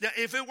Jesus,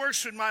 if it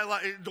works in my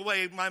life, the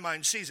way my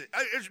mind sees it,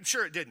 I'm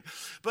sure it didn't.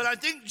 But I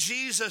think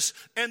Jesus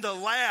and the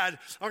lad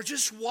are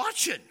just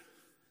watching.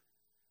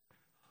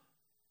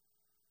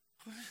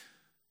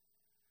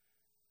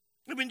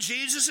 I mean,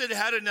 Jesus had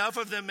had enough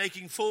of them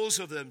making fools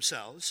of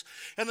themselves,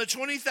 and the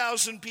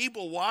 20,000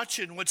 people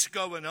watching what's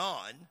going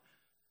on.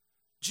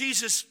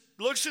 Jesus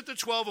looks at the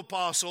 12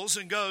 apostles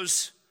and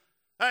goes,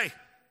 hey,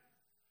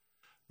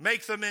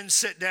 make the men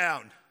sit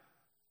down.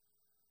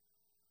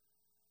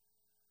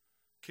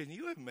 Can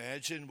you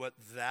imagine what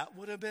that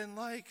would have been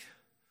like?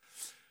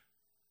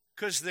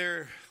 Because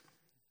they're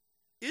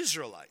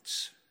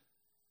Israelites.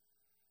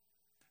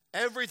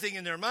 Everything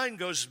in their mind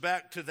goes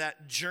back to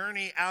that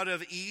journey out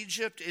of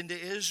Egypt into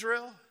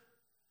Israel.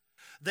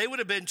 They would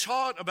have been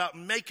taught about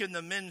making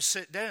the men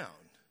sit down.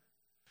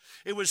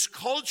 It was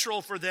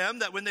cultural for them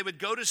that when they would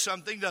go to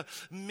something, the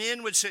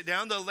men would sit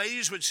down, the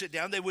ladies would sit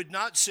down. They would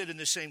not sit in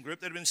the same group.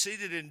 They'd been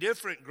seated in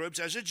different groups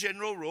as a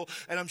general rule,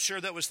 and I'm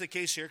sure that was the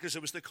case here because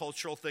it was the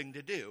cultural thing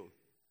to do.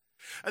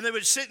 And they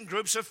would sit in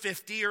groups of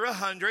 50 or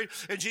 100,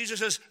 and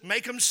Jesus says,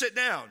 make them sit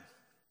down.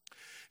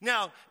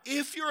 Now,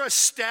 if you're a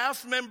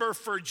staff member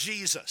for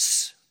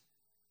Jesus,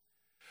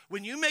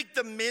 when you make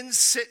the men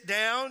sit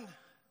down,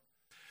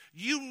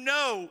 you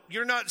know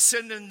you're not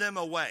sending them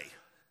away.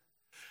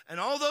 And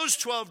all those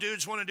 12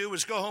 dudes want to do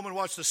is go home and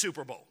watch the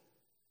Super Bowl.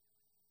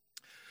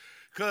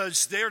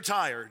 Because they're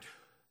tired.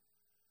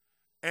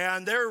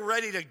 And they're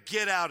ready to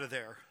get out of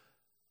there.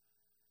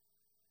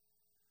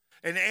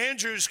 And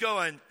Andrew's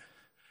going,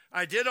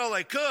 I did all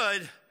I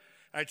could.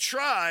 I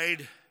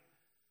tried.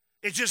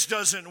 It just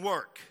doesn't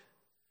work.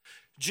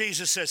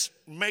 Jesus says,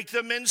 make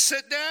the men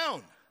sit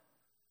down.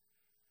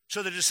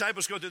 So the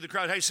disciples go through the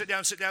crowd. Hey, sit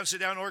down,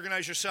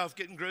 organize yourself.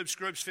 Get in groups,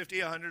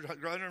 50, 100,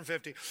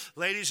 150.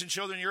 Ladies and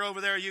children, you're over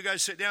there. You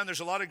guys sit down. There's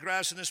a lot of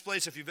grass in this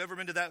place. If you've ever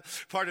been to that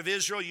part of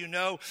Israel, you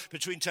know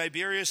between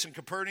Tiberias and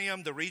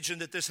Capernaum, the region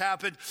that this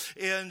happened,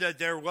 and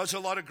there was a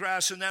lot of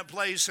grass in that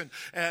place, and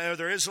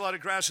there is a lot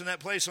of grass in that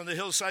place on the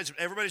hillsides.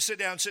 Everybody sit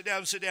down.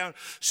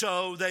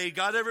 So they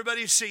got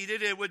everybody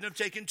seated. It wouldn't have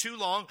taken too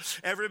long.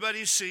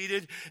 Everybody's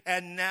seated,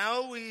 and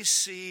now we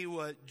see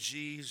what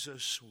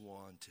Jesus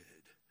wanted,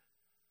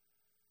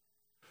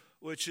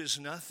 which is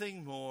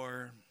nothing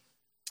more,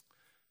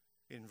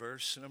 in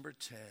verse number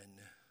 10,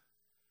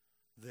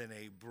 than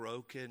a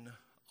broken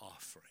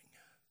offering.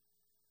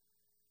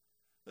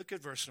 Look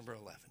at verse number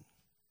 11.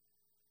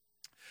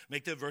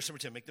 Verse number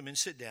 10, make the men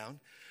sit down.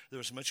 There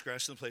was much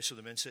grass in the place, so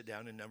the men sat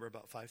down, in number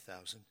about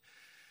 5,000.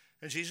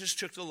 And Jesus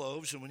took the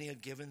loaves, and when he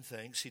had given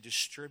thanks, he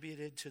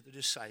distributed to the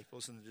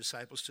disciples, and the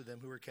disciples to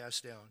them who were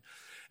cast down.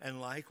 And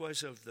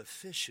likewise of the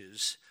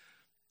fishes,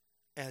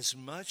 as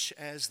much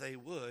as they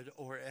would,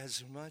 or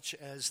as much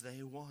as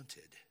they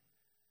wanted.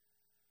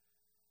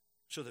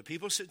 So the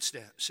people sit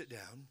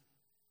down.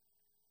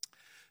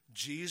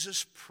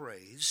 Jesus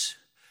prays.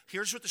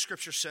 Here's what the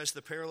scripture says,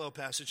 the parallel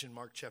passage in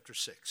Mark chapter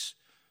 6.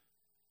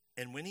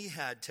 And when he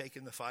had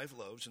taken the 5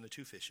 loaves and the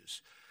 2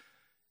 fishes,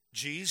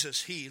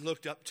 he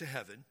looked up to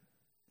heaven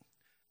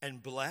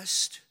and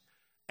blessed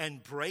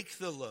and brake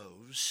the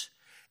loaves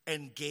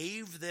and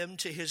gave them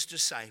to his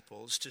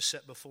disciples to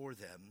set before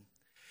them.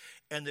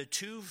 And the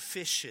 2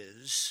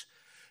 fishes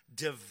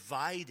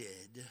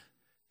divided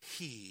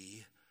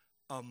he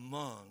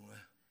among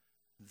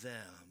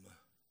them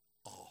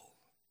all.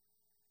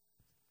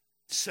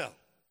 So,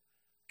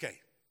 okay,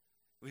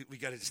 we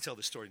got to just tell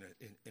the story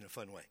in a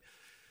fun way.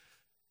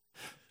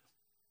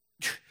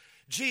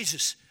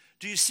 Jesus,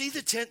 do you see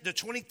the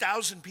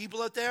 20,000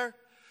 people out there?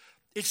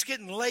 It's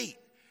getting late.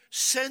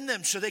 Send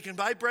them so they can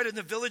buy bread in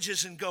the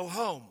villages and go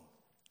home.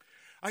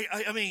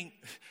 I mean,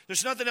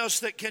 there's nothing else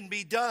that can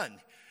be done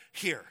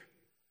here.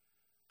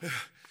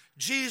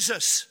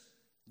 Jesus,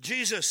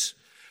 there's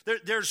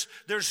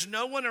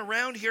no one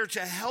around here to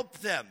help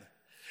them.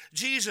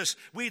 Jesus,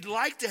 we'd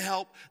like to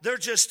help. There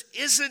just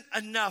isn't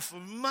enough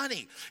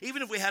money.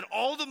 Even if we had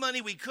all the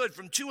money we could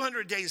from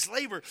 200 days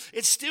labor,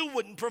 it still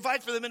wouldn't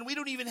provide for them, and we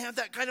don't even have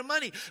that kind of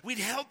money. We'd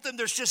help them.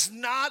 There's just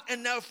not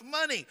enough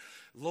money.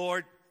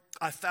 Lord,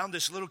 I found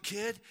this little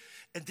kid,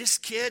 and this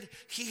kid,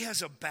 he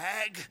has a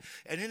bag,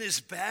 and in his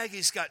bag,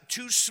 he's got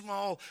 2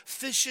 small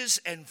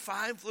fishes and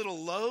 5 little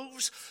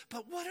loaves.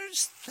 But what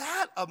is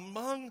that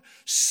among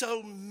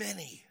so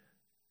many?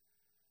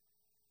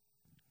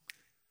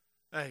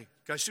 Hey,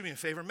 guys, do me a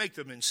favor. Make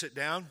them and sit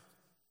down.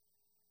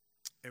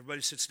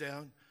 Everybody sits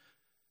down.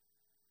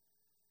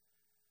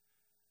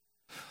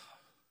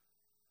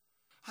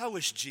 I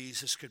wish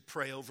Jesus could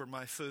pray over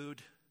my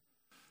food.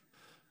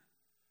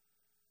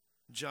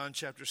 John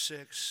chapter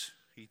 6,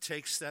 he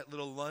takes that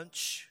little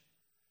lunch.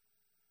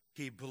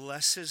 He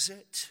blesses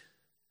it.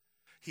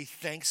 He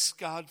thanks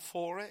God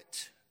for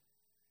it.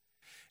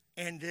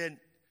 And then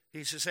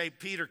he says, hey,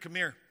 Peter, come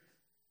here.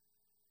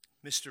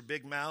 Mr.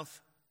 Big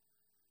Mouth.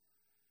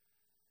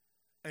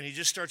 And he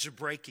just starts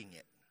breaking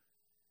it.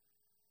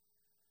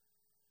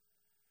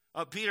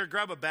 Peter,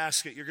 grab a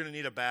basket. You're going to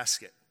need a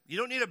basket. You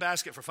don't need a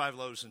basket for 5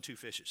 loaves and 2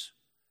 fishes.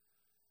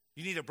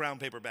 You need a brown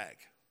paper bag.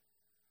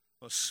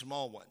 A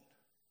small one.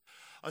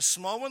 A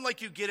small one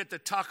like you get at the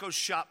taco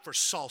shop for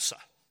salsa.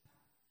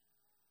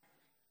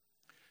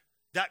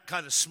 That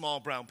kind of small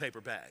brown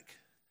paper bag.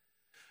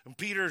 And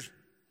Peter,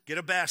 get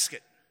a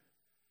basket.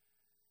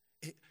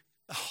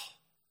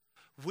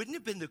 Wouldn't it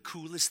have been the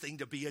coolest thing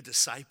to be a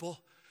disciple?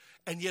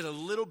 And yet a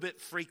little bit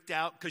freaked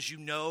out because you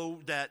know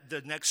that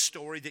the next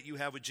story that you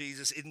have with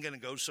Jesus isn't going to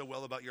go so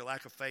well about your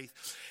lack of faith.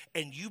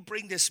 And you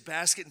bring this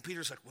basket, and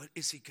Peter's like, what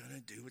is he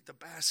going to do with the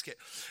basket?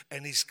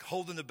 And he's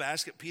holding the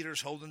basket. Peter's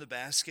holding the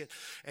basket.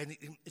 And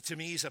to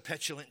me, he's a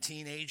petulant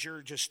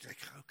teenager, just like,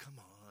 oh, come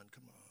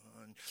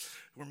on.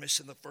 We're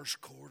missing the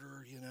first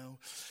quarter, you know.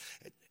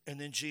 And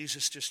then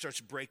Jesus just starts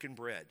breaking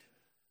bread.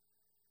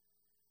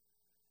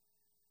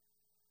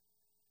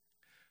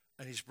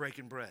 And he's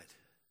breaking bread.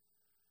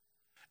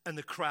 And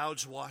the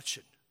crowd's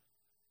watching,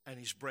 and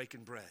he's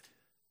breaking bread.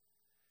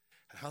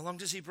 And how long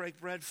does he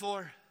break bread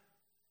for?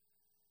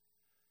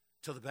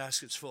 Till the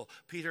basket's full.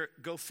 Peter,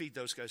 go feed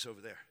those guys over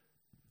there.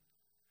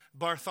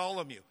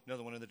 Bartholomew,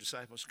 another one of the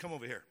disciples, come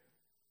over here.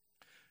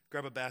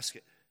 Grab a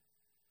basket.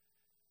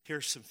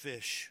 Here's some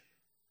fish.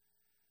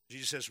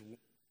 Jesus has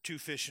 2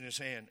 fish in his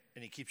hand,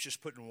 and he keeps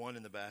just putting 1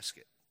 in the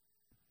basket.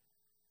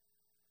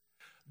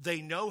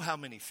 They know how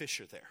many fish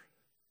are there.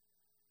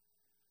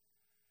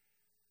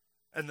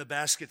 and the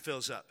basket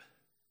fills up.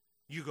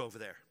 You go over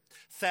there.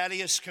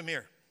 Thaddeus, come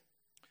here.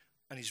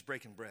 And he's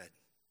breaking bread.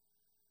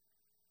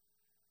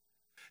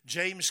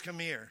 James, come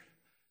here.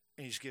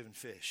 And he's giving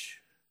fish.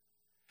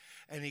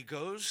 And he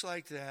goes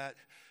like that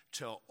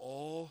till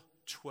all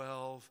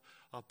 12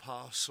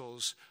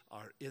 apostles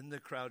are in the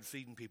crowd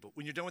feeding people.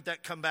 When you're done with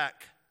that, come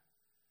back.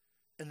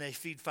 And they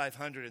feed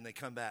 500 and they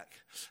come back.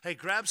 Hey,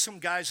 grab some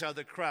guys out of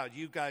the crowd.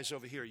 You guys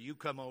over here. You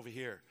come over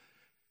here.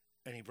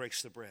 And he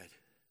breaks the bread.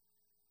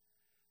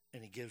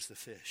 And he gives the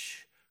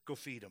fish. Go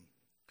feed them.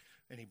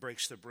 And he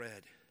breaks the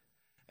bread.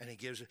 And he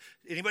gives it.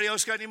 Anybody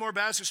else got any more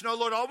baskets? No,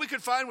 Lord, all we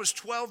could find was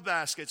 12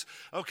 baskets.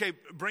 Okay,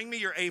 bring me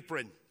your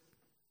apron.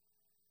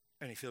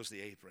 And he fills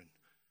the apron.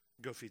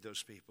 Go feed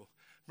those people.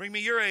 Bring me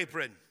your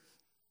apron.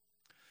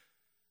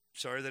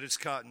 Sorry that it's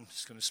cotton.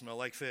 It's going to smell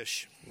like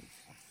fish.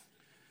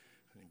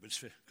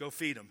 Go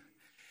feed them.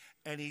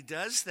 And he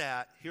does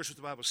that. Here's what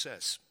the Bible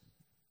says.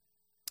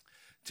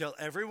 Till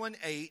everyone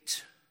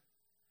ate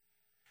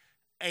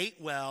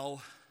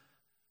well,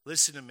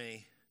 listen to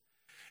me,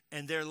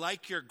 and they're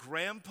like your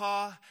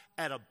grandpa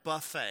at a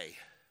buffet.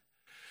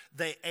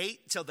 They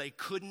ate till they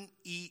couldn't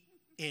eat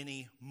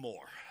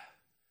anymore.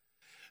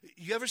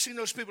 You ever seen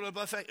those people at a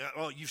buffet?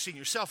 Oh, you've seen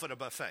yourself at a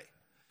buffet.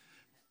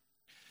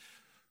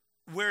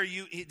 Where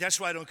you eat, that's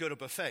why I don't go to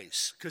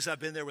buffets, because I've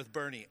been there with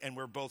Bernie, and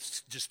we're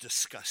both just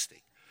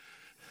disgusting.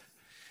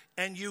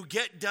 And you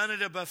get done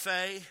at a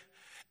buffet,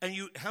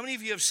 and how many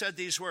of you have said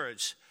these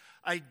words?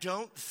 I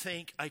don't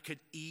think I could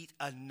eat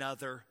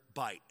another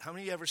bite. How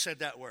many of you ever said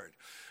that word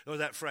or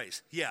that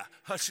phrase? Yeah.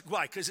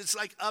 Why? Because it's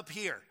like up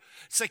here.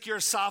 It's like your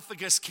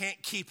esophagus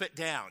can't keep it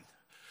down.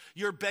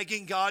 You're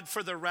begging God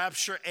for the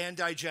rapture and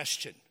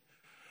digestion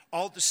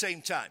all at the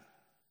same time.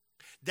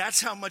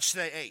 That's how much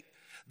they ate.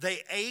 They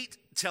ate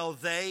till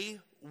they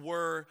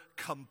were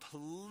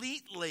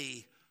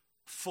completely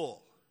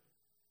full.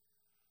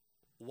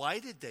 Why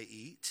did they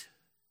eat?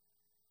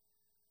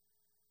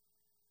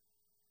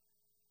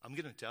 I'm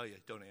going to tell you,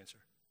 don't answer.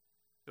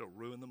 It'll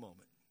ruin the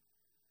moment.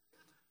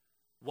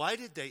 Why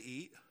did they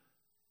eat?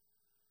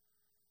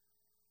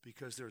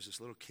 Because there was this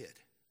little kid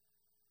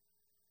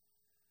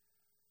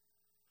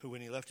who, when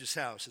he left his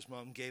house, his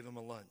mom gave him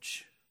a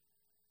lunch.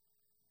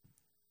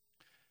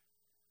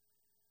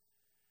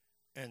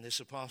 And this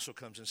apostle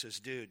comes and says,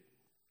 dude,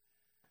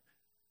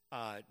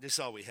 this is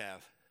all we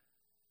have.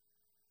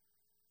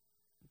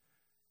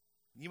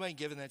 You mind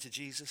giving that to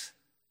Jesus?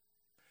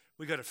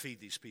 We got to feed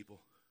these people.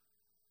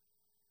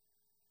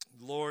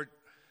 Lord,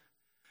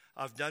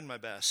 I've done my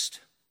best.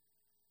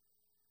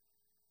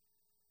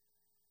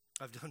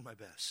 I've done my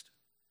best.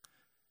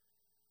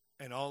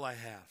 And all I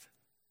have,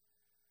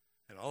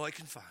 and all I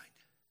can find,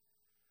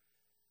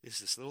 is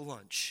this little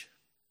lunch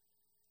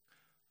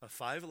of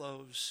 5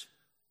 loaves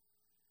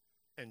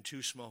and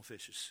 2 small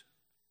fishes.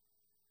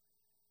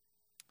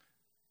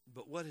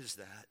 But what is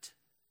that?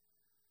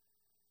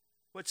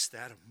 What's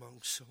that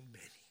among so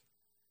many?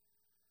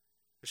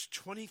 There's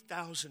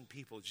 20,000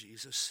 people,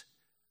 Jesus.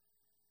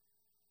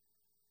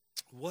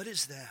 What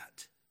is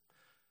that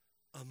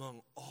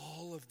among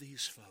all of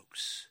these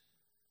folks?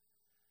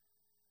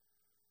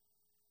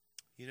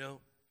 You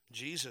know,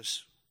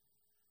 Jesus,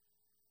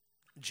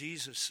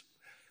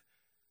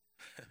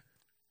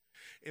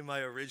 in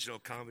my original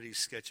comedy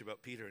sketch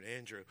about Peter and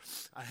Andrew,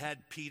 I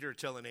had Peter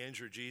telling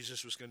Andrew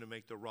Jesus was going to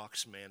make the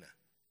rocks manna.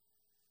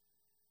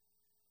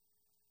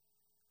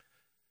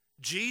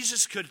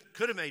 Jesus could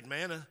have made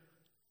manna.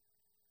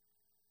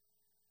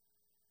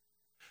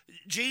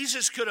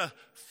 Jesus could have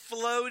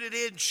floated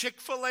in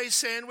Chick-fil-A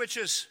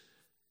sandwiches.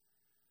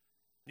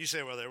 You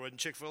say, well, there wasn't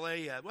Chick-fil-A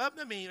yet. Well,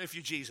 I mean, if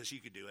you're Jesus, you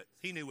could do it.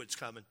 He knew what's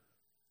coming.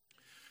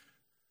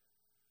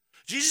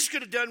 Jesus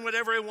could have done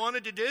whatever he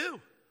wanted to do.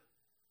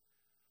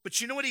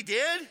 But you know what he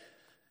did?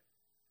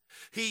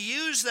 He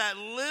used that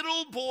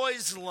little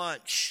boy's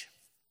lunch.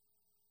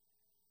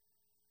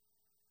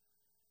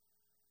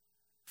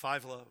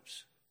 5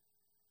 loaves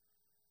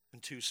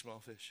and 2 small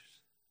fishes.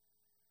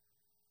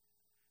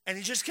 And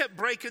he just kept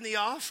breaking the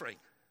offering.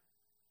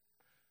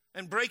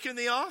 And breaking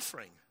the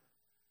offering.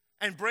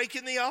 And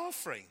breaking the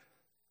offering.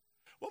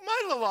 Well,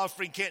 my little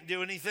offering can't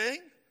do anything.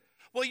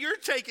 Well, you're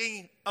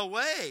taking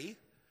away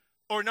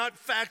or not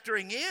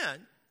factoring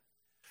in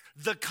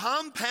the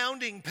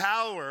compounding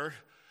power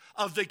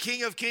of the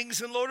King of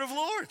Kings and Lord of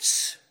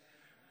Lords.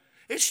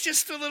 It's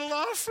just a little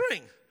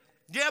offering.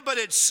 Yeah, but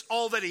it's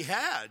all that he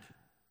had.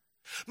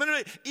 But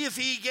if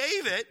he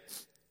gave it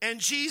and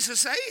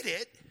Jesus ate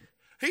it,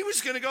 he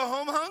was going to go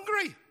home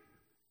hungry.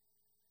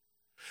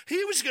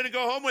 He was going to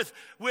go home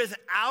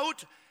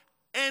without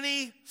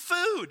any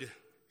food.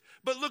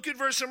 But look at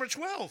verse number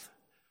 12.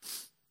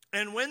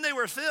 And when they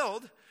were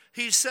filled,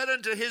 he said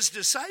unto his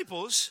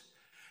disciples,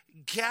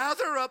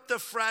 gather up the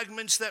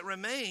fragments that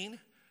remain,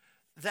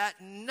 that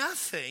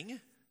nothing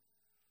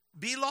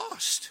be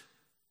lost.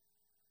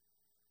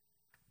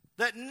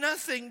 That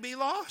nothing be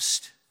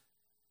lost.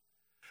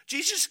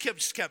 Jesus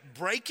kept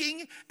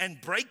breaking and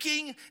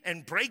breaking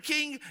and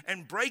breaking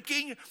and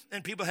breaking,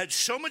 and people had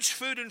so much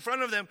food in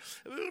front of them.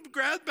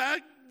 Grab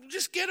back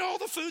just get all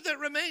the food that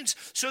remains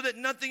so that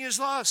nothing is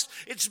lost.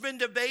 It's been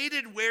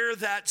debated where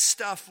that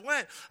stuff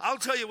went. I'll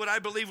tell you what I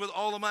believe with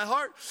all of my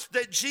heart,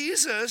 that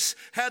Jesus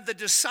had the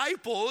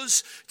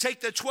disciples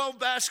take the 12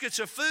 baskets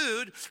of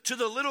food to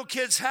the little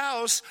kid's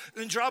house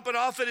and drop it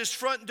off at his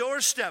front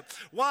doorstep.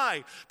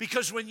 Why?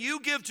 Because when you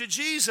give to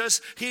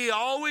Jesus, he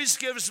always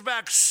gives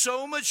back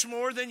so much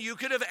more than you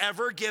could have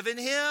ever given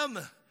him.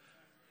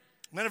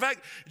 Matter of fact,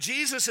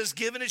 Jesus has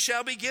given, it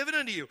shall be given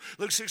unto you.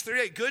 Luke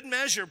 6:38, good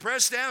measure,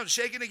 pressed down,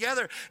 shaken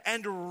together,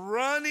 and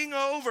running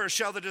over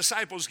shall the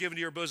disciples give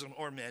into your bosom,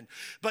 or men.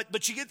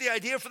 But you get the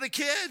idea for the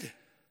kid.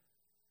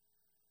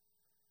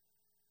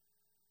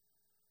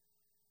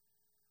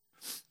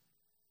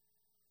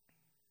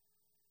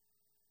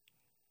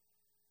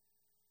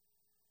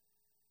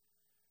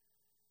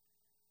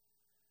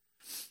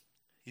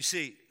 You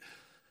see,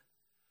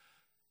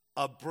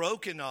 a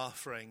broken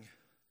offering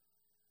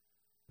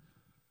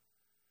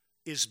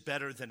is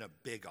better than a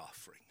big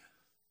offering.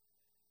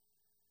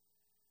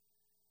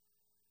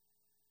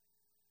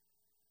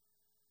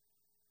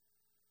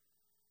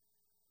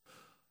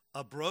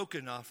 A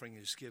broken offering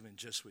is given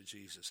just what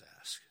Jesus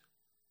asked.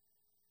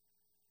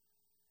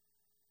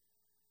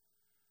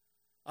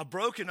 A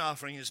broken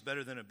offering is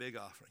better than a big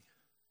offering.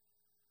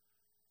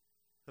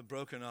 A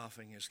broken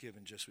offering is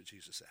given just what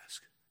Jesus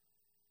asked.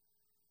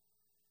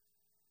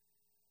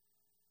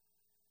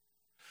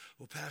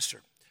 Well,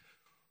 Pastor,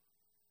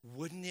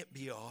 wouldn't it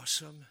be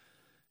awesome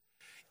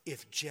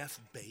if Jeff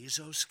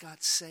Bezos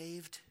got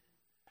saved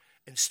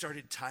and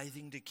started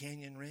tithing to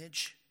Canyon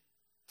Ridge?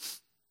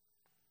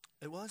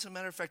 Well, as a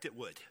matter of fact, it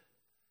would.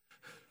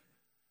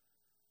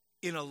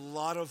 In a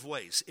lot of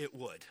ways, it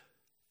would.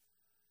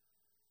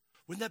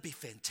 Wouldn't that be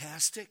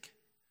fantastic?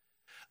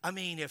 I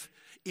mean,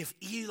 if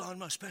Elon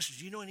Musk, Pastor,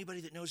 do you know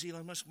anybody that knows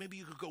Elon Musk? Maybe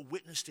you could go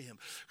witness to him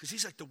because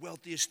he's like the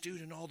wealthiest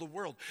dude in all the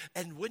world.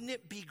 And wouldn't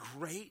it be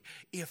great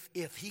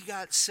if he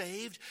got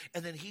saved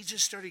and then he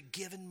just started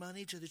giving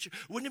money to the church?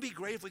 Wouldn't it be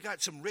great if we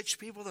got some rich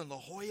people in La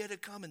Jolla to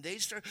come and they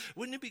start?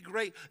 Wouldn't it be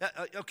great?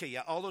 Okay,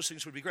 yeah, all those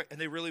things would be great.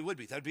 And they really would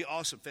be. That would be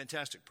awesome,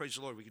 fantastic. Praise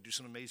the Lord. We could do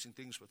some amazing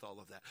things with all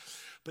of that.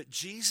 But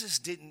Jesus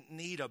didn't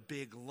need a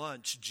big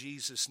lunch.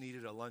 Jesus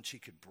needed a lunch he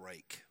could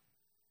break.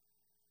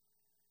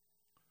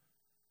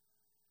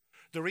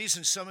 The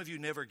reason some of you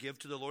never give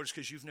to the Lord is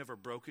because you've never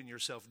broken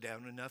yourself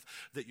down enough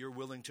that you're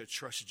willing to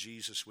trust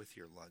Jesus with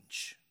your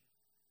lunch.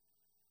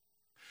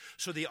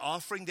 So the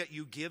offering that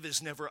you give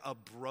is never a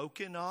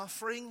broken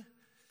offering.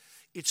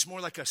 It's more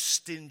like a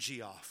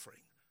stingy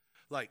offering.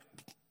 Like,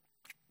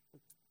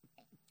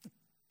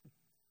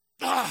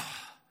 fine,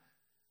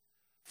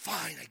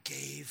 I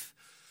gave.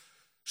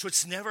 So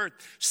it's never,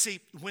 see,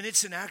 when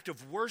it's an act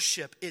of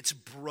worship, it's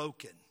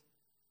broken.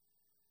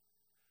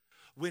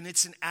 When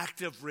it's an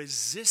act of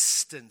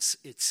resistance,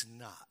 it's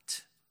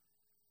not.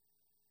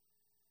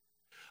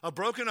 A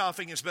broken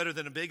offering is better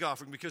than a big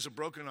offering because a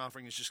broken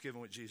offering is just given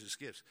what Jesus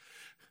gives.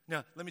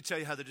 Now, let me tell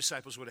you how the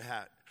disciples would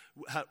have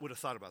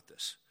thought about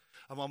this.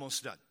 I'm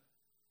almost done.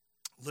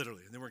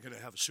 Literally. And then we're going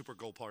to have a super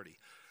goal party.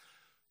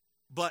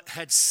 But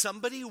had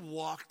somebody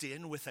walked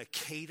in with a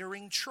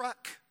catering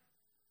truck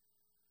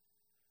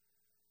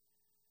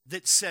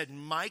that said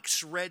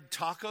Mike's Red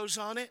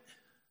Tacos on it,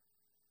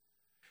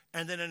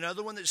 and then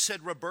another one that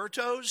said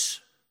Roberto's,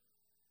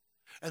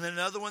 and then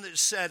another one that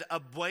said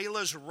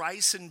Abuela's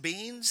Rice and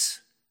Beans,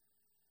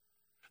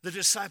 the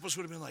disciples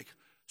would have been like,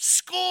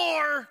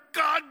 score,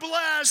 God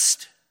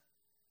blessed.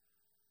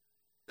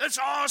 That's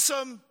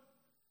awesome.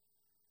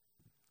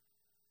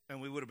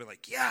 And we would have been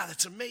like, yeah,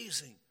 that's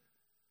amazing.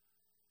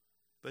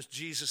 But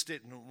Jesus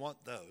didn't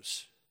want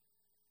those.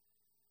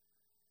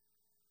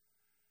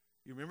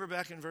 You remember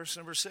back in verse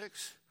number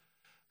 6?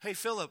 Hey,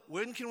 Philip,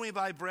 when can we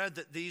buy bread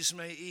that these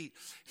may eat?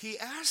 He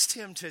asked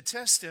him to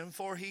test him,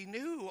 for he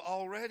knew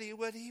already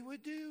what he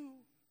would do.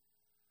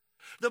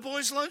 The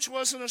boy's lunch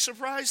wasn't a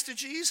surprise to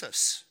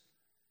Jesus.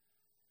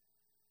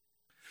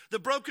 The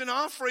broken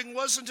offering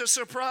wasn't a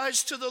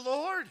surprise to the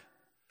Lord.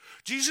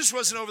 Jesus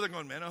wasn't over there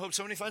going, man, I hope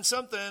somebody finds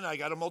something. I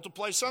got to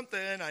multiply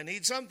something. I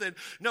need something.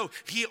 No,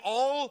 he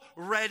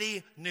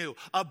already knew.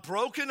 A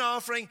broken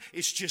offering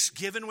is just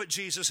given what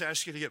Jesus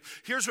asked you to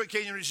give. Here's what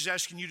Canyon Ridge is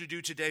asking you to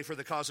do today for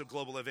the cause of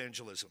global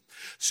evangelism.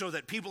 So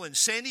that people in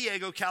San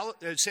Diego,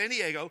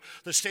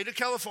 the state of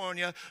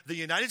California, the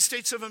United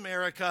States of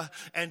America,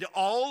 and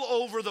all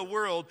over the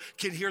world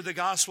can hear the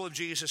gospel of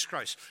Jesus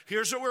Christ.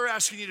 Here's what we're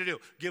asking you to do.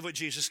 Give what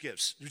Jesus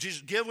gives.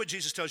 Give what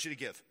Jesus tells you to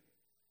give.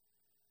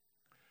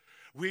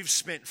 We've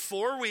spent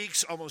 4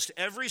 weeks, almost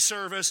every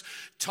service,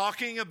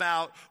 talking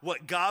about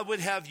what God would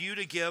have you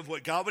to give,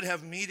 what God would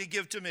have me to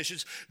give to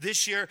missions.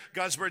 This year,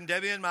 God's burdened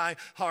Debbie and my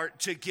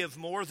heart to give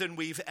more than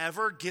we've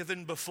ever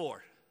given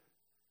before.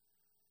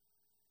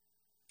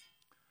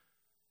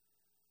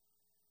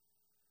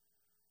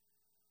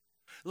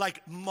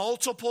 Like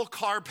multiple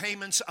car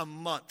payments a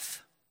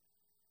month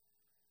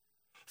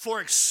for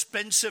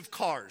expensive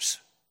cars.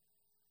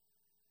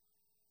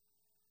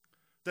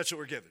 That's what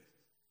we're giving.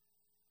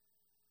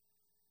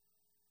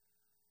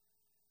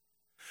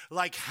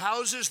 Like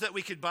houses that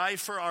we could buy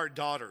for our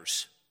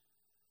daughters.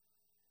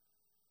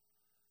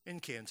 in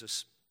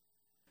Kansas.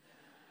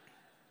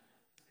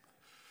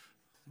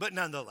 But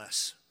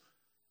nonetheless,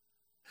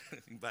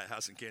 you can buy a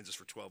house in Kansas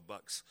for $12.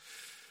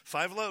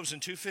 5 loaves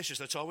and 2 fishes.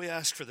 That's all we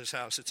ask for this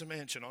house. It's a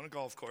mansion on a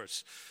golf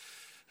course.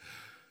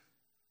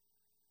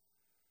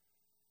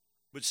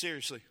 But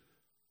seriously,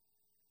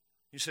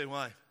 you say,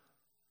 why?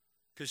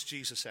 Because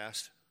Jesus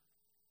asked.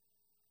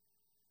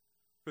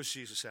 Because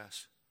Jesus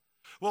asked.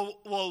 Well,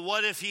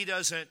 what if he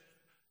doesn't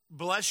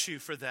bless you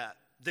for that?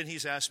 Then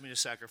he's asked me to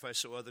sacrifice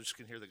so others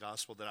can hear the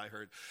gospel that I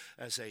heard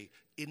as a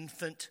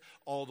infant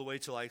all the way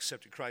till I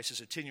accepted Christ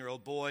as a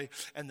 10-year-old boy,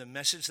 and the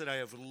message that I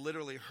have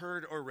literally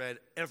heard or read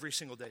every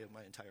single day of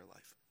my entire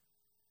life.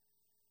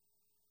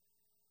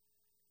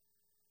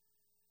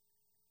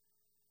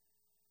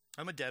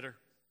 I'm a debtor.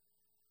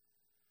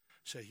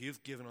 Say,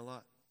 you've given a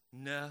lot.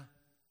 No,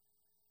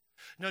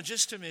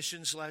 just to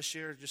missions last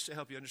year, just to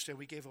help you understand,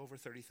 we gave over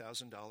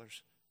 $30,000.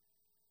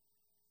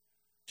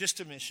 Just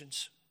to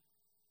missions.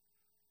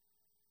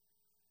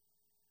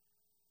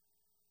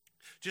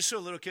 Just so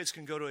little kids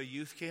can go to a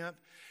youth camp,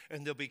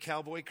 and there'll be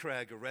Cowboy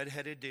Craig, a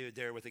red-headed dude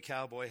there with a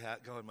cowboy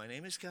hat going, my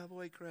name is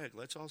Cowboy Craig,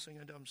 let's all sing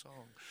a dumb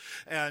song.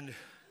 And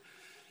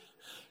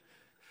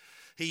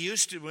he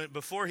used to,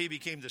 before he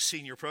became the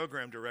senior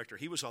program director,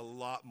 he was a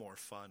lot more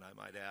fun, I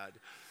might add.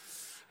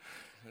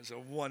 He's a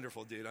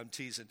wonderful dude, I'm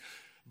teasing.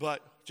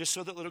 But just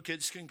so that little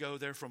kids can go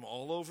there from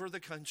all over the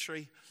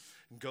country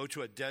and go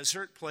to a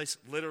desert place,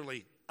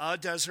 literally a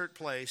desert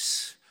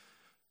place,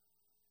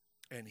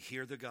 and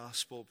hear the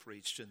gospel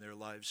preached and their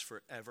lives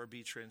forever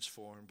be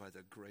transformed by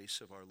the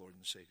grace of our Lord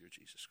and Savior,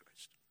 Jesus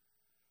Christ.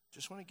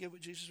 Just want to give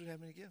what Jesus would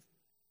have me to give.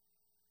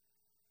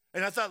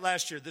 And I thought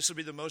last year this would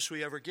be the most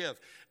we ever give.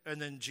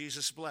 And then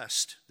Jesus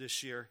blessed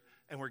this year,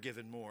 and we're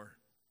giving more.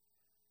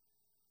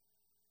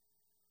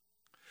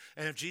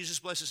 And if Jesus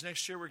blesses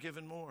next year, we're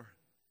giving more.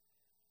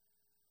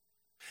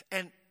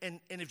 And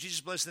if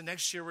Jesus blesses the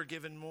next year, we're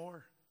giving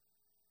more.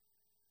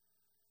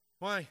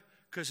 Why?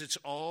 Because it's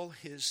all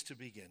his to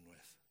begin with.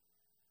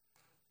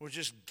 We're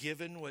just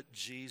given what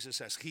Jesus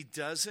asks. He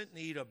doesn't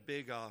need a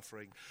big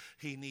offering.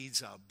 He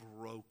needs a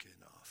broken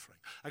offering.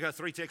 I got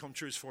 3 take-home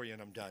truths for you,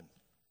 and I'm done.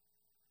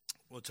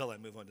 Well, until I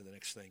move on to the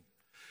next thing.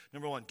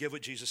 Number 1, give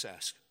what Jesus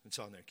asks. It's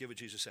on there. Give what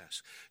Jesus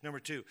asks. Number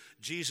 2,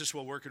 Jesus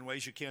will work in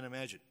ways you can't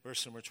imagine.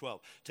 Verse number 12.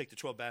 Take the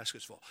 12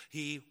 baskets full.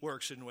 He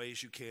works in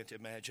ways you can't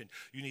imagine.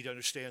 You need to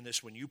understand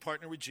this. When you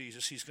partner with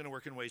Jesus, he's going to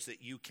work in ways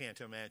that you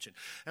can't imagine.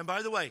 And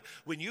by the way,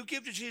 when you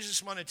give to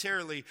Jesus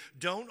monetarily,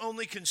 don't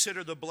only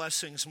consider the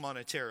blessings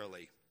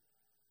monetarily.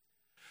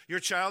 Your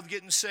child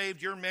getting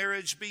saved, your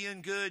marriage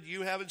being good,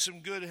 you having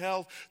some good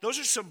health. Those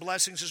are some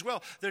blessings as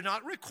well. They're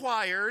not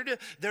required,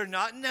 they're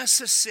not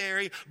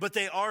necessary, but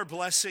they are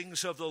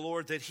blessings of the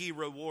Lord that he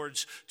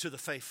rewards to the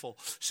faithful.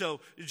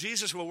 So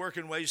Jesus will work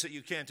in ways that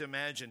you can't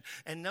imagine.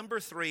 And number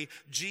 3,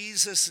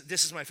 Jesus,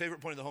 this is my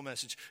favorite point of the whole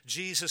message,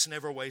 Jesus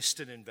never wastes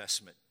an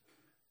investment.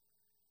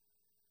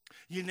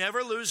 You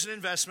never lose an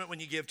investment when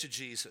you give to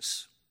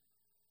Jesus.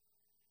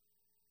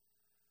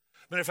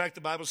 Matter of fact,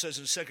 the Bible says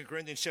in 2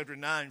 Corinthians chapter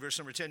 9, verse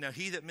number 10, now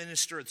he that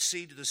ministereth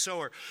seed to the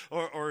sower,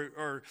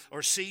 or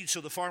seed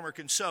so the farmer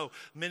can sow,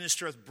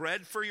 ministereth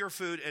bread for your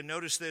food. And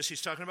notice this,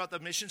 he's talking about the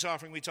missions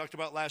offering we talked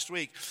about last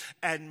week.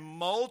 And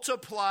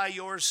multiply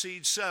your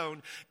seed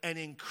sown and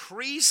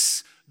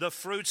increase the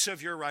fruits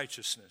of your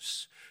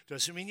righteousness.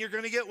 Doesn't mean you're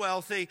going to get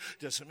wealthy.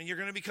 Doesn't mean you're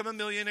going to become a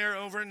millionaire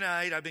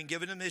overnight. I've been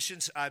given to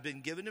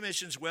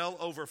missions well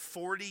over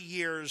 40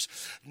 years.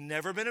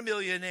 Never been a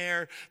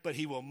millionaire, but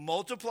he will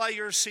multiply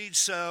your seed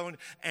sown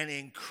and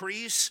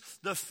increase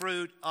the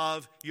fruit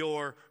of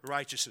your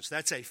righteousness.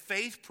 That's a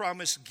faith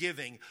promise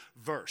giving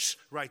verse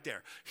right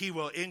there. He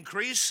will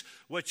increase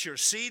what your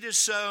seed is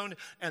sown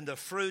and the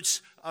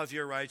fruits of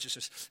your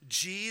righteousness.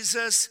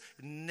 Jesus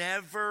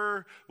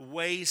never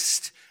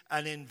wastes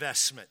an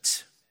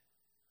investment.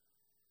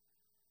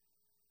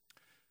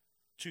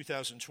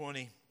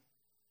 2020,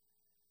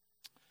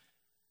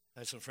 I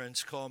had some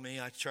friends call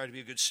me. I try to be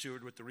a good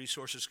steward with the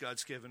resources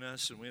God's given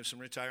us, and we have some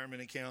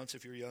retirement accounts.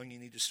 If you're young, you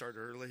need to start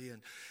early.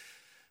 And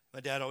my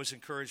dad always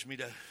encouraged me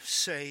to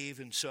save,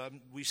 and so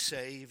we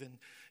save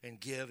and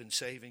give and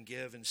save and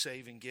give and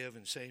save and give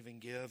and save and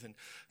give. And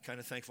I'm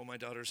kind of thankful my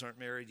daughters aren't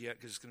married yet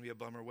because it's going to be a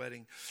bummer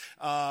wedding.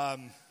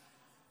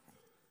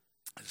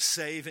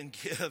 Save and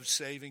give,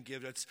 save and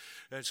give.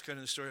 That's kind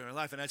of the story of my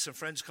life. And I had some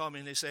friends call me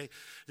and they say,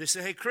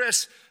 hey,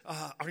 Chris,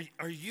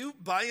 are you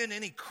buying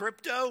any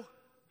crypto?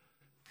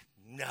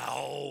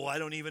 No, I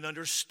don't even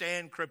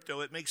understand crypto.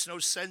 It makes no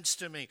sense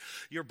to me.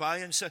 You're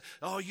buying,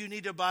 you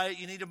need to buy it,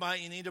 you need to buy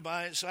it, you need to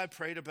buy it. So I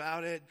prayed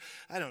about it.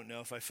 I don't know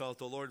if I felt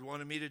the Lord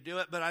wanted me to do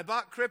it, but I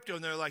bought crypto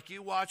and they're like,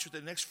 you watch for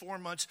the next 4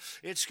 months,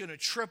 it's going to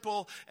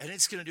triple and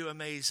it's going to do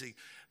amazing.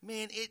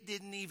 Man, it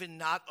didn't even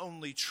not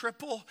only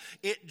triple,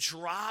 it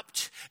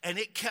dropped and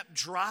it kept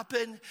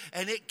dropping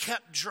and it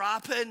kept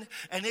dropping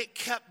and it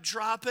kept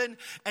dropping.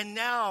 And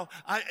now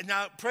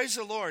praise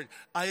the Lord,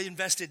 I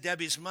invested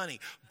Debbie's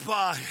money,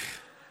 but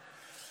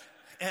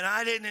And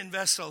I didn't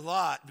invest a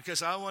lot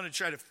because I want to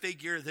try to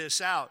figure this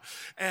out.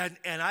 And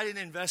I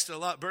didn't invest a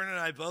lot. Bernard and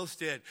I both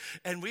did.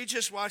 And we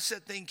just watched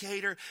that thing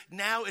cater.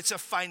 Now it's a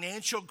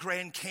financial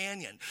Grand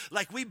Canyon.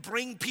 Like we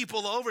bring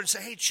people over and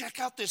say, hey, check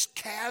out this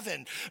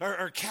cavern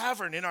or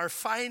cavern in our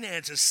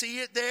finances. See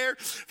it there?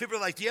 People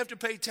are like, do you have to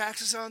pay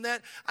taxes on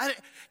that?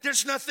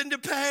 There's nothing to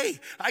pay.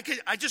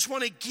 I just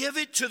want to give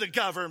it to the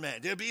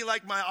government. It'd be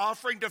like my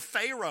offering to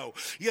Pharaoh.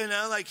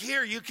 Like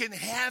here, you can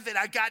have it.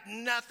 I got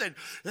nothing.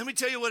 Let me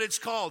tell you what it's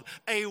called.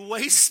 A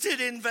wasted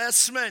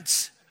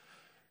investment.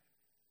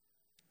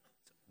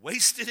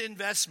 Wasted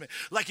investment.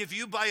 Like if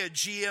you buy a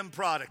GM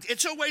product,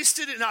 it's a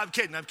wasted. No, I'm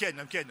kidding.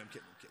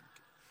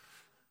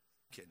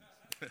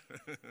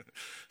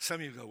 Some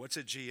of you go, what's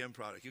a GM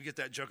product? You get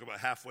that joke about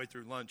halfway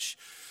through lunch.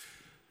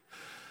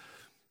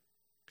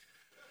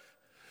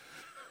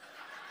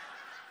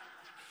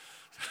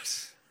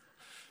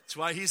 That's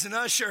why he's an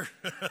usher.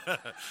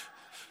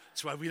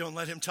 That's why we don't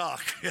let him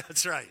talk. Yeah,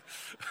 that's right.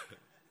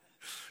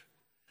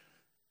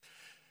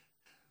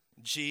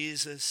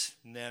 Jesus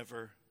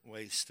never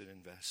wasted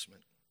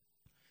investment.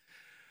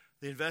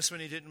 The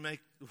investment he didn't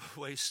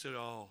waste at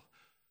all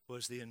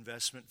was the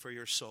investment for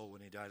your soul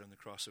when he died on the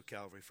cross of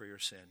Calvary for your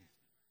sin.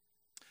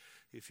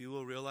 If you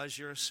will realize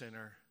you're a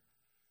sinner,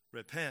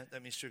 repent,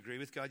 that means to agree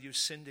with God you've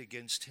sinned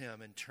against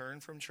him, and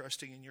turn from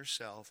trusting in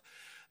yourself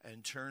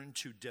and turn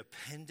to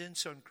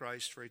dependence on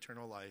Christ for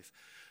eternal life,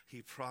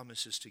 he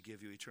promises to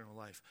give you eternal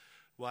life.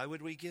 Why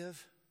would we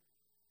give?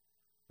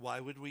 Why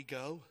would we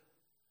go?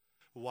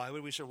 Why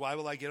would we say, why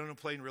will I get on a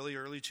plane really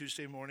early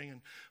Tuesday morning and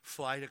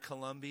fly to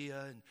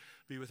Colombia and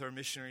be with our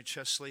missionary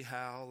Chesley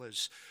Howell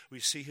as we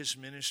see his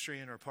ministry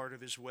and are part of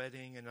his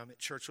wedding, and I'm at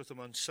church with him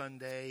on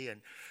Sunday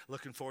and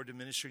looking forward to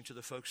ministering to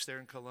the folks there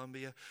in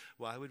Colombia?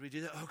 Why would we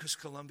do that? Oh, because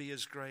Colombia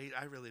is great.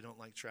 I really don't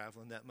like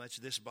traveling that much.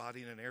 This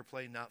body in an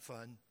airplane, not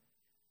fun.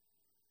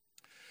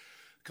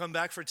 Come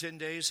back for 10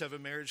 days, have a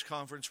marriage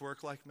conference,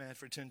 work like mad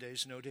for 10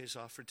 days, no days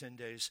off for 10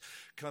 days.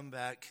 Come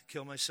back,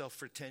 kill myself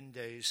for 10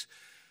 days.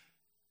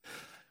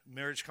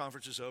 Marriage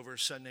conference is over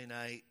Sunday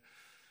night.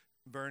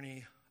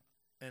 Bernie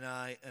and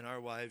I and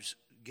our wives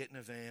get in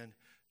a van,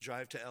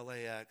 drive to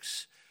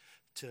LAX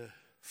to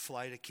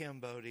fly to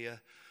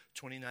Cambodia,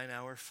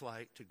 29-hour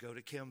flight to go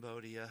to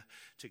Cambodia,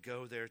 to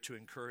go there to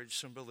encourage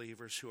some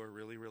believers who are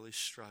really, really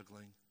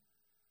struggling.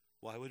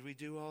 Why would we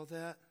do all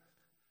that?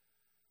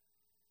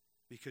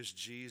 Because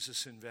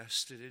Jesus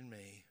invested in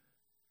me,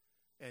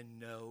 and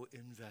no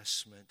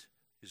investment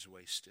is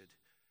wasted.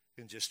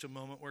 In just a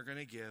moment we're going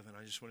to give, and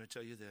I just want to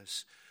tell you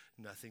this.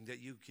 Nothing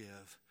that you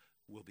give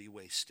will be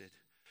wasted.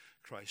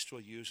 Christ will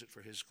use it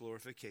for his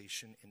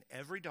glorification, and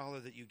every dollar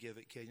that you give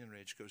at Canyon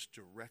Ridge goes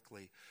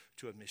directly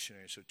to a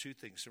missionary. So two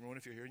things. Number one,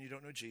 if you're here and you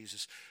don't know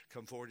Jesus,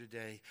 come forward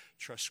today.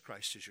 Trust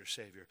Christ as your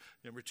Savior.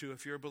 Number two,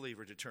 if you're a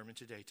believer, determine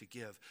today to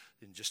give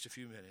in just a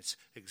few minutes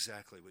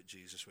exactly what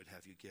Jesus would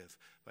have you give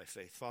by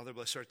faith. Father,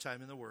 bless our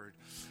time in the Word.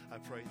 I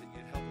pray that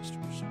you'd help us to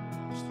pursue.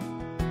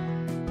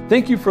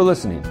 Thank you for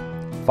listening.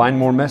 Find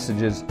more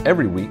messages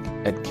every week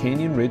at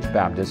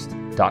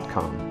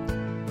canyonridgebaptist.com.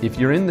 If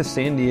you're in the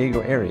San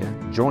Diego area,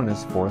 join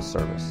us for a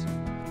service.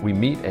 We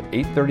meet at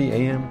 8:30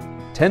 a.m.,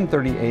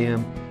 10:30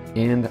 a.m.,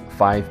 and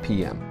 5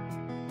 p.m.